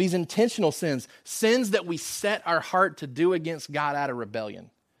away from these intentional sins, sins that we set our heart to do against God out of rebellion.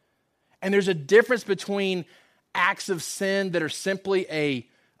 And there's a difference between acts of sin that are simply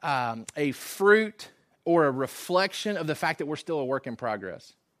a fruit or a reflection of the fact that we're still a work in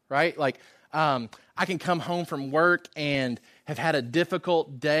progress, right? Like I can come home from work and have had a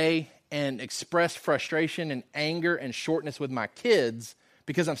difficult day and express frustration and anger and shortness with my kids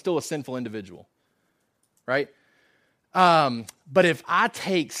because I'm still a sinful individual, right? But if I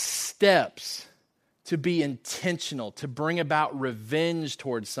take steps to be intentional, to bring about revenge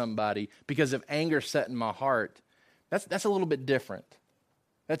towards somebody because of anger set in my heart, that's a little bit different.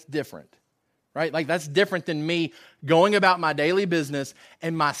 That's different, right? Like that's different than me going about my daily business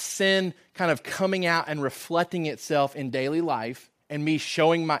and my sin kind of coming out and reflecting itself in daily life and me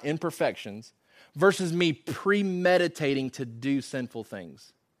showing my imperfections versus me premeditating to do sinful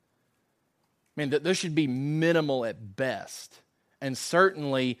things. I mean, those should be minimal at best. And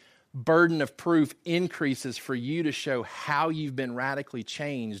certainly, burden of proof increases for you to show how you've been radically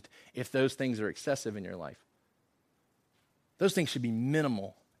changed if those things are excessive in your life. Those things should be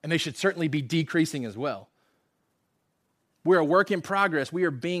minimal, and they should certainly be decreasing as well. We're a work in progress. We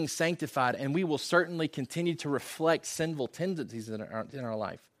are being sanctified, and we will certainly continue to reflect sinful tendencies in our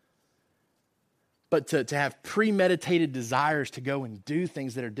life. But to have premeditated desires to go and do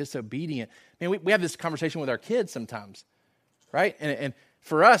things that are disobedient. I mean, we have this conversation with our kids sometimes, right? And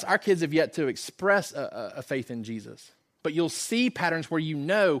for us, our kids have yet to express a faith in Jesus. But you'll see patterns where you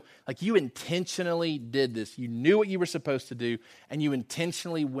know, like you intentionally did this. You knew what you were supposed to do, and you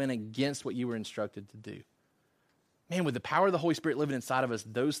intentionally went against what you were instructed to do. Man, with the power of the Holy Spirit living inside of us,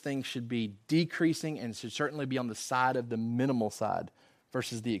 those things should be decreasing and should certainly be on the side of the minimal side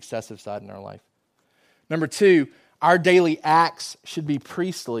versus the excessive side in our life. Number 2, our daily acts should be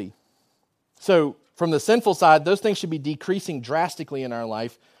priestly. So from the sinful side, those things should be decreasing drastically in our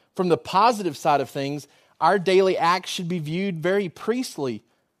life. From the positive side of things, our daily acts should be viewed very priestly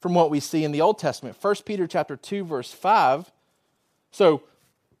from what we see in the Old Testament. 1 Peter chapter 2, verse 5. So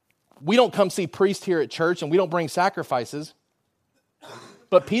we don't come see priests here at church and we don't bring sacrifices.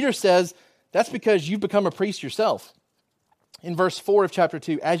 But Peter says that's because you've become a priest yourself. In verse 4 of chapter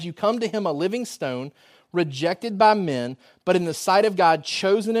 2, as you come to him a living stone, rejected by men, but in the sight of God,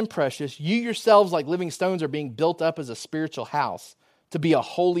 chosen and precious, you yourselves like living stones are being built up as a spiritual house, to be a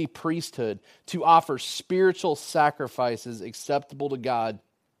holy priesthood, to offer spiritual sacrifices acceptable to God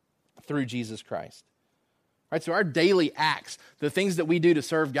through Jesus Christ. Right? So our daily acts, the things that we do to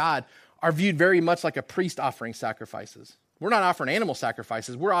serve God, are viewed very much like a priest offering sacrifices. We're not offering animal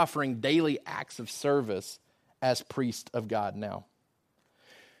sacrifices. We're offering daily acts of service as priest of God now.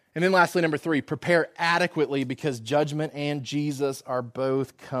 And then lastly, number 3, prepare adequately because judgment and Jesus are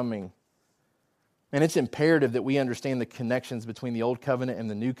both coming. And it's imperative that we understand the connections between the Old Covenant and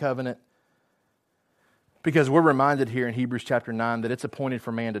the New Covenant, because we're reminded here in Hebrews chapter 9 that it's appointed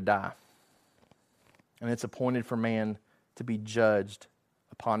for man to die. And it's appointed for man to be judged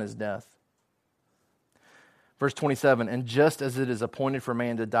upon his death. Verse 27, and just as it is appointed for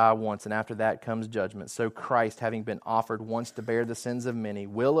man to die once, and after that comes judgment, so Christ, having been offered once to bear the sins of many,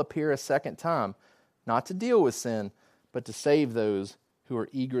 will appear a second time, not to deal with sin, but to save those who are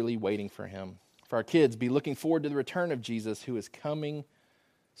eagerly waiting for him. For our kids, be looking forward to the return of Jesus, who is coming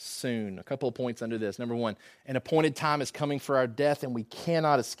soon. A couple of points under this. Number 1, an appointed time is coming for our death, and we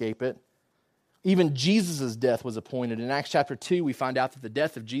cannot escape it. Even Jesus' death was appointed. In Acts chapter 2, we find out that the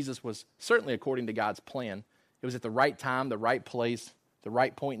death of Jesus was certainly according to God's plan. It was at the right time, the right place, the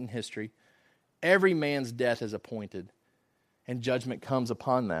right point in history. Every man's death is appointed, and judgment comes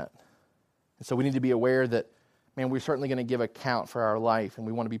upon that. And so we need to be aware that, man, we're certainly going to give account for our life, and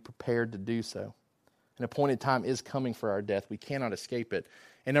we want to be prepared to do so. An appointed time is coming for our death. We cannot escape it.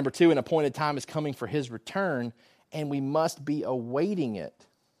 And number 2, an appointed time is coming for his return, and we must be awaiting it.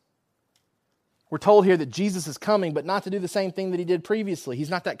 We're told here that Jesus is coming, but not to do the same thing that he did previously. He's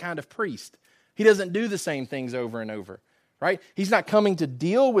not that kind of priest. He doesn't do the same things over and over, right? He's not coming to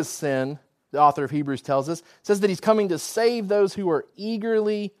deal with sin, the author of Hebrews tells us. It says that he's coming to save those who are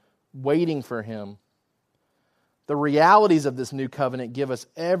eagerly waiting for him. The realities of this new covenant give us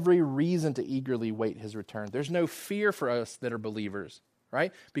every reason to eagerly wait his return. There's no fear for us that are believers,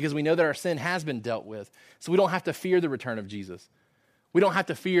 right? Because we know that our sin has been dealt with. So we don't have to fear the return of Jesus. We don't have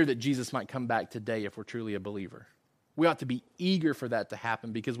to fear that Jesus might come back today if we're truly a believer. We ought to be eager for that to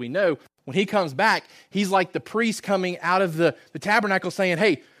happen because we know when he comes back, he's like the priest coming out of the tabernacle saying,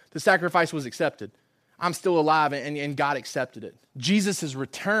 hey, the sacrifice was accepted. I'm still alive, and God accepted it. Jesus'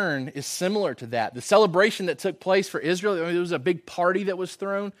 return is similar to that. The celebration that took place for Israel, there was a big party that was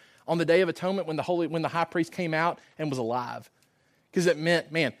thrown on the Day of Atonement when the high priest came out and was alive. Because it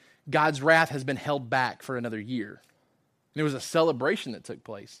meant, man, God's wrath has been held back for another year. And it was a celebration that took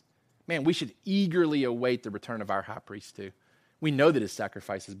place. Man, we should eagerly await the return of our high priest too. We know that his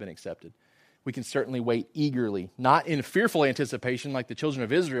sacrifice has been accepted. We can certainly wait eagerly, not in fearful anticipation like the children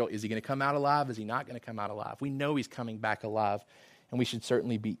of Israel. Is he going to come out alive? Is he not going to come out alive? We know he's coming back alive, and we should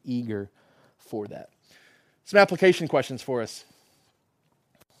certainly be eager for that. Some application questions for us.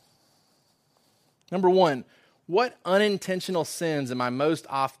 Number one, what unintentional sins am I most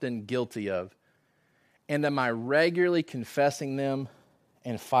often guilty of? And am I regularly confessing them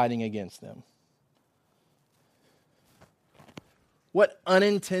and fighting against them? What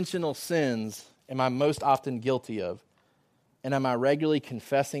unintentional sins am I most often guilty of? And am I regularly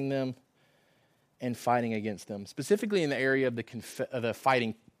confessing them and fighting against them? Specifically in the area of the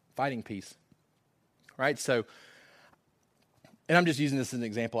fighting piece. Right? So, and I'm just using this as an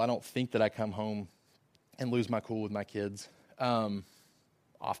example. I don't think that I come home and lose my cool with my kids.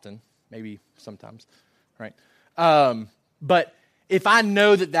 Often. Maybe sometimes. Right? But if I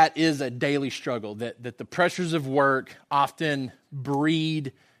know that that is a daily struggle, that the pressures of work often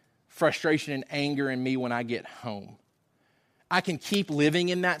breed frustration and anger in me when I get home, I can keep living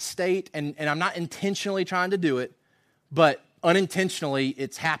in that state, and I'm not intentionally trying to do it, but unintentionally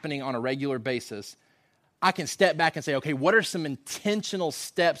it's happening on a regular basis. I can step back and say, okay, what are some intentional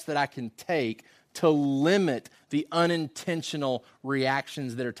steps that I can take to limit the unintentional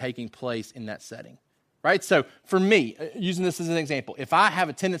reactions that are taking place in that setting? Right? So for me, using this as an example, if I have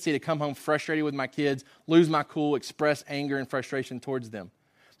a tendency to come home frustrated with my kids, lose my cool, express anger and frustration towards them,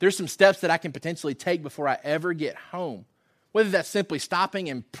 there's some steps that I can potentially take before I ever get home. Whether that's simply stopping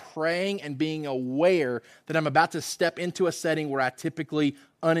and praying and being aware that I'm about to step into a setting where I typically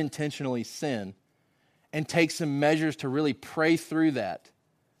unintentionally sin, and take some measures to really pray through that.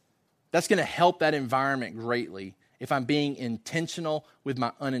 That's going to help that environment greatly if I'm being intentional with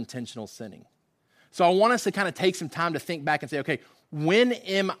my unintentional sinning. So I want us to kind of take some time to think back and say, okay, when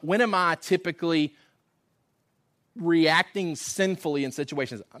am I typically reacting sinfully in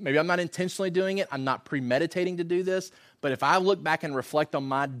situations? Maybe I'm not intentionally doing it. I'm not premeditating to do this. But if I look back and reflect on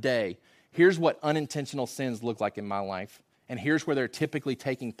my day, here's what unintentional sins look like in my life. And here's where they're typically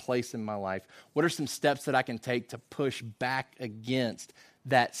taking place in my life. What are some steps that I can take to push back against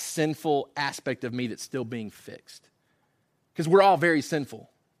that sinful aspect of me that's still being fixed? Because we're all very sinful.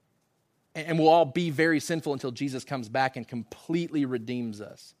 And we'll all be very sinful until Jesus comes back and completely redeems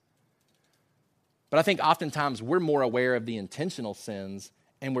us. But I think oftentimes we're more aware of the intentional sins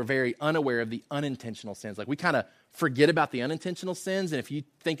and we're very unaware of the unintentional sins. Like we kind of forget about the unintentional sins. And if you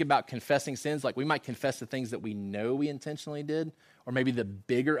think about confessing sins, like we might confess the things that we know we intentionally did, or maybe the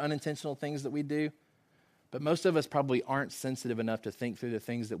bigger unintentional things that we do. But most of us probably aren't sensitive enough to think through the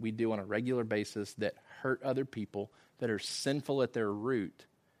things that we do on a regular basis that hurt other people, that are sinful at their root.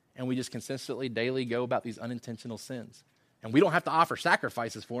 And we just consistently, daily go about these unintentional sins. And we don't have to offer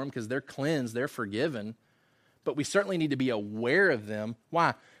sacrifices for them because they're cleansed, they're forgiven. But we certainly need to be aware of them.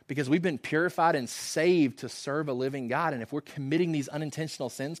 Why? Because we've been purified and saved to serve a living God. And if we're committing these unintentional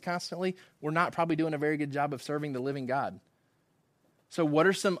sins constantly, we're not probably doing a very good job of serving the living God. So what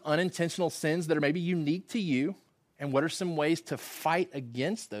are some unintentional sins that are maybe unique to you? And what are some ways to fight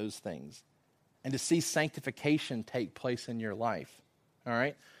against those things and to see sanctification take place in your life? All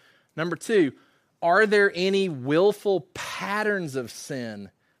right. Number two, are there any willful patterns of sin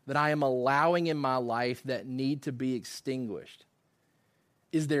that I am allowing in my life that need to be extinguished?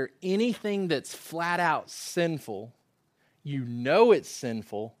 Is there anything that's flat out sinful, you know it's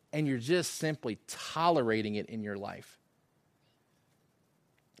sinful, and you're just simply tolerating it in your life?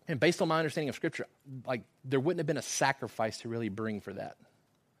 And based on my understanding of Scripture, like there wouldn't have been a sacrifice to really bring for that.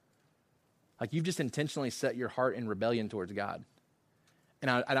 Like you've just intentionally set your heart in rebellion towards God. And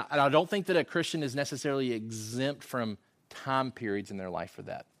I don't think that a Christian is necessarily exempt from time periods in their life for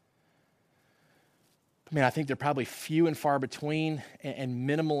that. I mean, I think they're probably few and far between and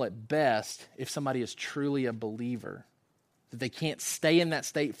minimal at best if somebody is truly a believer. That they can't stay in that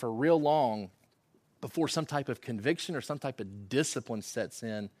state for real long before some type of conviction or some type of discipline sets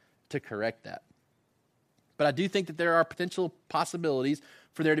in to correct that. But I do think that there are potential possibilities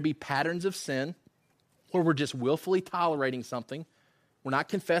for there to be patterns of sin where we're just willfully tolerating something. We're not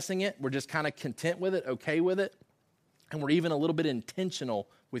confessing it. We're just kind of content with it, okay with it. And we're even a little bit intentional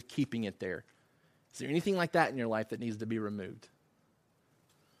with keeping it there. Is there anything like that in your life that needs to be removed?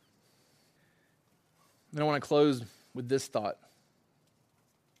 And I want to close with this thought.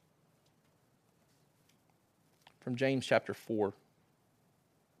 from James chapter 4.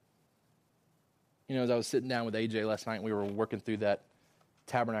 You know, as I was sitting down with AJ last night, we were working through that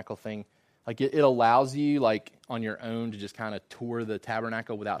tabernacle thing. Like it allows you, like on your own, to just kind of tour the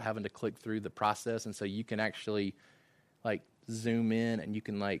tabernacle without having to click through the process, and so you can actually like zoom in and you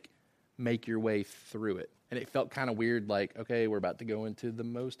can like make your way through it. And it felt kind of weird, like, okay, we're about to go into the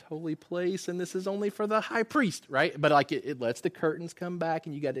most holy place, and this is only for the high priest, right? But like it lets the curtains come back,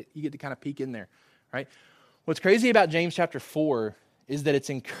 and you get to kind of peek in there, right? What's crazy about James chapter 4 is that it's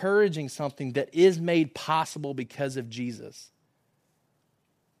encouraging something that is made possible because of Jesus,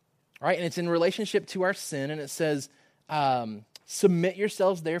 right? And it's in relationship to our sin, and it says, submit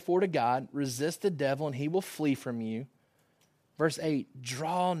yourselves therefore to God, resist the devil, and he will flee from you. Verse 8,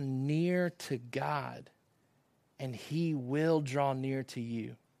 draw near to God, and he will draw near to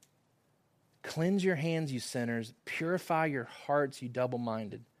you. Cleanse your hands, you sinners. Purify your hearts, you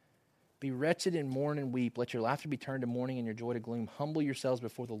double-minded. Be wretched and mourn and weep. Let your laughter be turned to mourning and your joy to gloom. Humble yourselves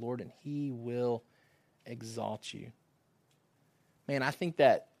before the Lord, and he will exalt you. Man, I think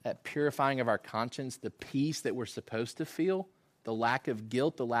that purifying of our conscience, the peace that we're supposed to feel, the lack of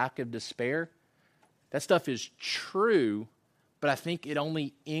guilt, the lack of despair, that stuff is true, but I think it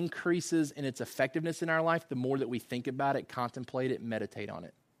only increases in its effectiveness in our life the more that we think about it, contemplate it, meditate on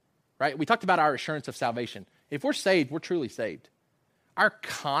it, right? We talked about our assurance of salvation. If we're saved, we're truly saved. Our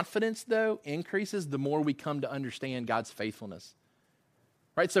confidence, though, increases the more we come to understand God's faithfulness,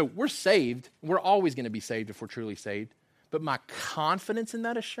 right? So we're saved. We're always going to be saved if we're truly saved. But my confidence in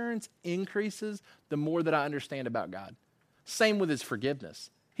that assurance increases the more that I understand about God. Same with his forgiveness.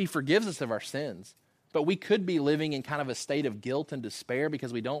 He forgives us of our sins. But we could be living in kind of a state of guilt and despair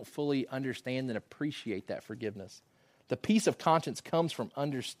because we don't fully understand and appreciate that forgiveness. The peace of conscience comes from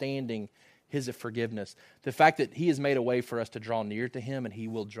understanding his forgiveness. The fact that he has made a way for us to draw near to him, and he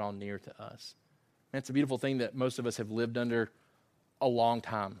will draw near to us. And it's a beautiful thing that most of us have lived under a long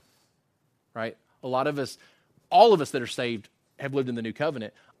time, right? A lot of us, all of us that are saved have lived in the new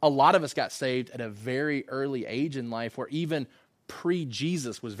covenant. A lot of us got saved at a very early age in life where even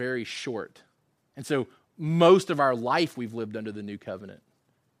pre-Jesus was very short. And so most of our life we've lived under the new covenant,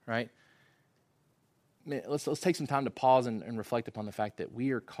 right? Man, let's take some time to pause and reflect upon the fact that we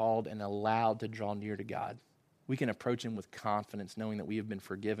are called and allowed to draw near to God. We can approach him with confidence, knowing that we have been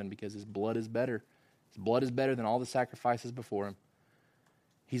forgiven because his blood is better. His blood is better than all the sacrifices before him.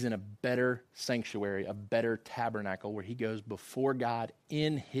 He's in a better sanctuary, a better tabernacle where he goes before God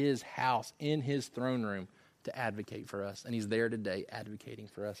in his house, in his throne room to advocate for us. And he's there today advocating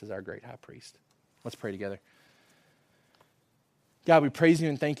for us as our great high priest. Let's pray together. God, we praise you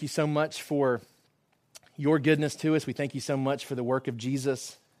and thank you so much for your goodness to us. We thank you so much for the work of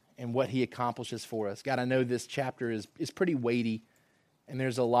Jesus and what he accomplishes for us. God, I know this chapter is pretty weighty, and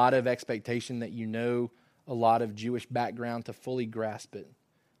there's a lot of expectation that you know a lot of Jewish background to fully grasp it.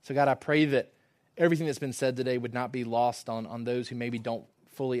 So God, I pray that everything that's been said today would not be lost on those who maybe don't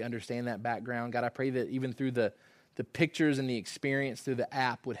fully understand that background. God, I pray that even through the pictures and the experience through the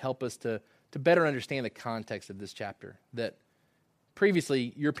app would help us to better understand the context of this chapter, that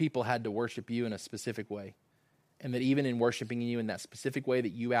previously your people had to worship you in a specific way, and that even in worshiping you in that specific way that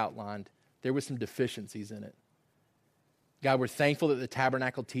you outlined, there were some deficiencies in it. God, we're thankful that the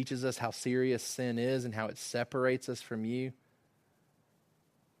tabernacle teaches us how serious sin is and how it separates us from you.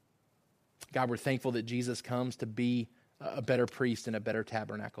 God, we're thankful that Jesus comes to be a better priest and a better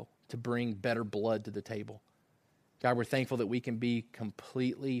tabernacle, to bring better blood to the table. God, we're thankful that we can be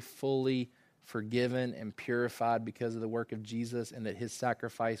completely, fully forgiven and purified because of the work of Jesus, and that his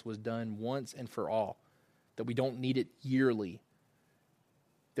sacrifice was done once and for all, that we don't need it yearly,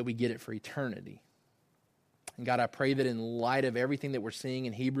 that we get it for eternity. And God, I pray that in light of everything that we're seeing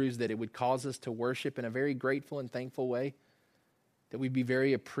in Hebrews, that it would cause us to worship in a very grateful and thankful way, that we'd be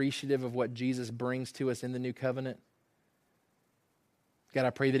very appreciative of what Jesus brings to us in the new covenant. God, I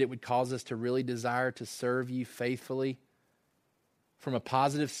pray that it would cause us to really desire to serve you faithfully from a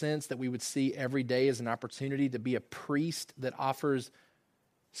positive sense, that we would see every day as an opportunity to be a priest that offers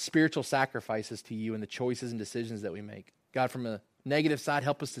spiritual sacrifices to you in the choices and decisions that we make. God, from a negative side,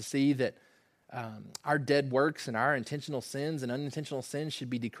 help us to see that our dead works and our intentional sins and unintentional sins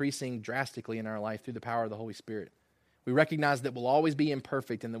should be decreasing drastically in our life through the power of the Holy Spirit. We recognize that we'll always be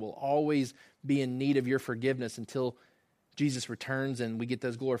imperfect and that we'll always be in need of your forgiveness until Jesus returns and we get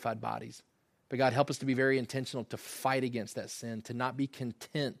those glorified bodies. But God, help us to be very intentional to fight against that sin, to not be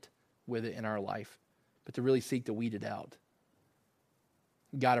content with it in our life, but to really seek to weed it out.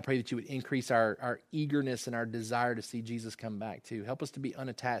 God, I pray that you would increase our eagerness and our desire to see Jesus come back too. Help us to be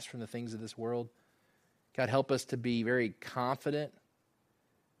unattached from the things of this world. God, help us to be very confident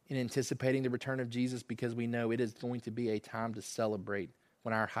in anticipating the return of Jesus because we know it is going to be a time to celebrate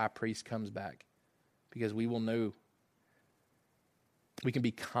when our high priest comes back, because we will know, we can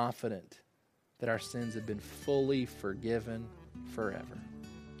be confident that our sins have been fully forgiven forever.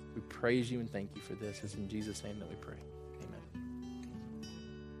 We praise you and thank you for this. It's in Jesus' name that we pray.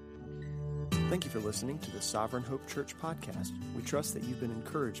 Amen. Thank you for listening to the Sovereign Hope Church podcast. We trust that you've been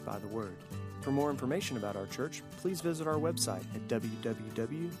encouraged by the word. For more information about our church, please visit our website at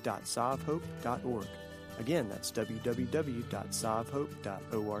www.sovhope.org. Again, that's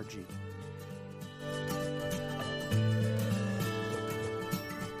www.sovhope.org.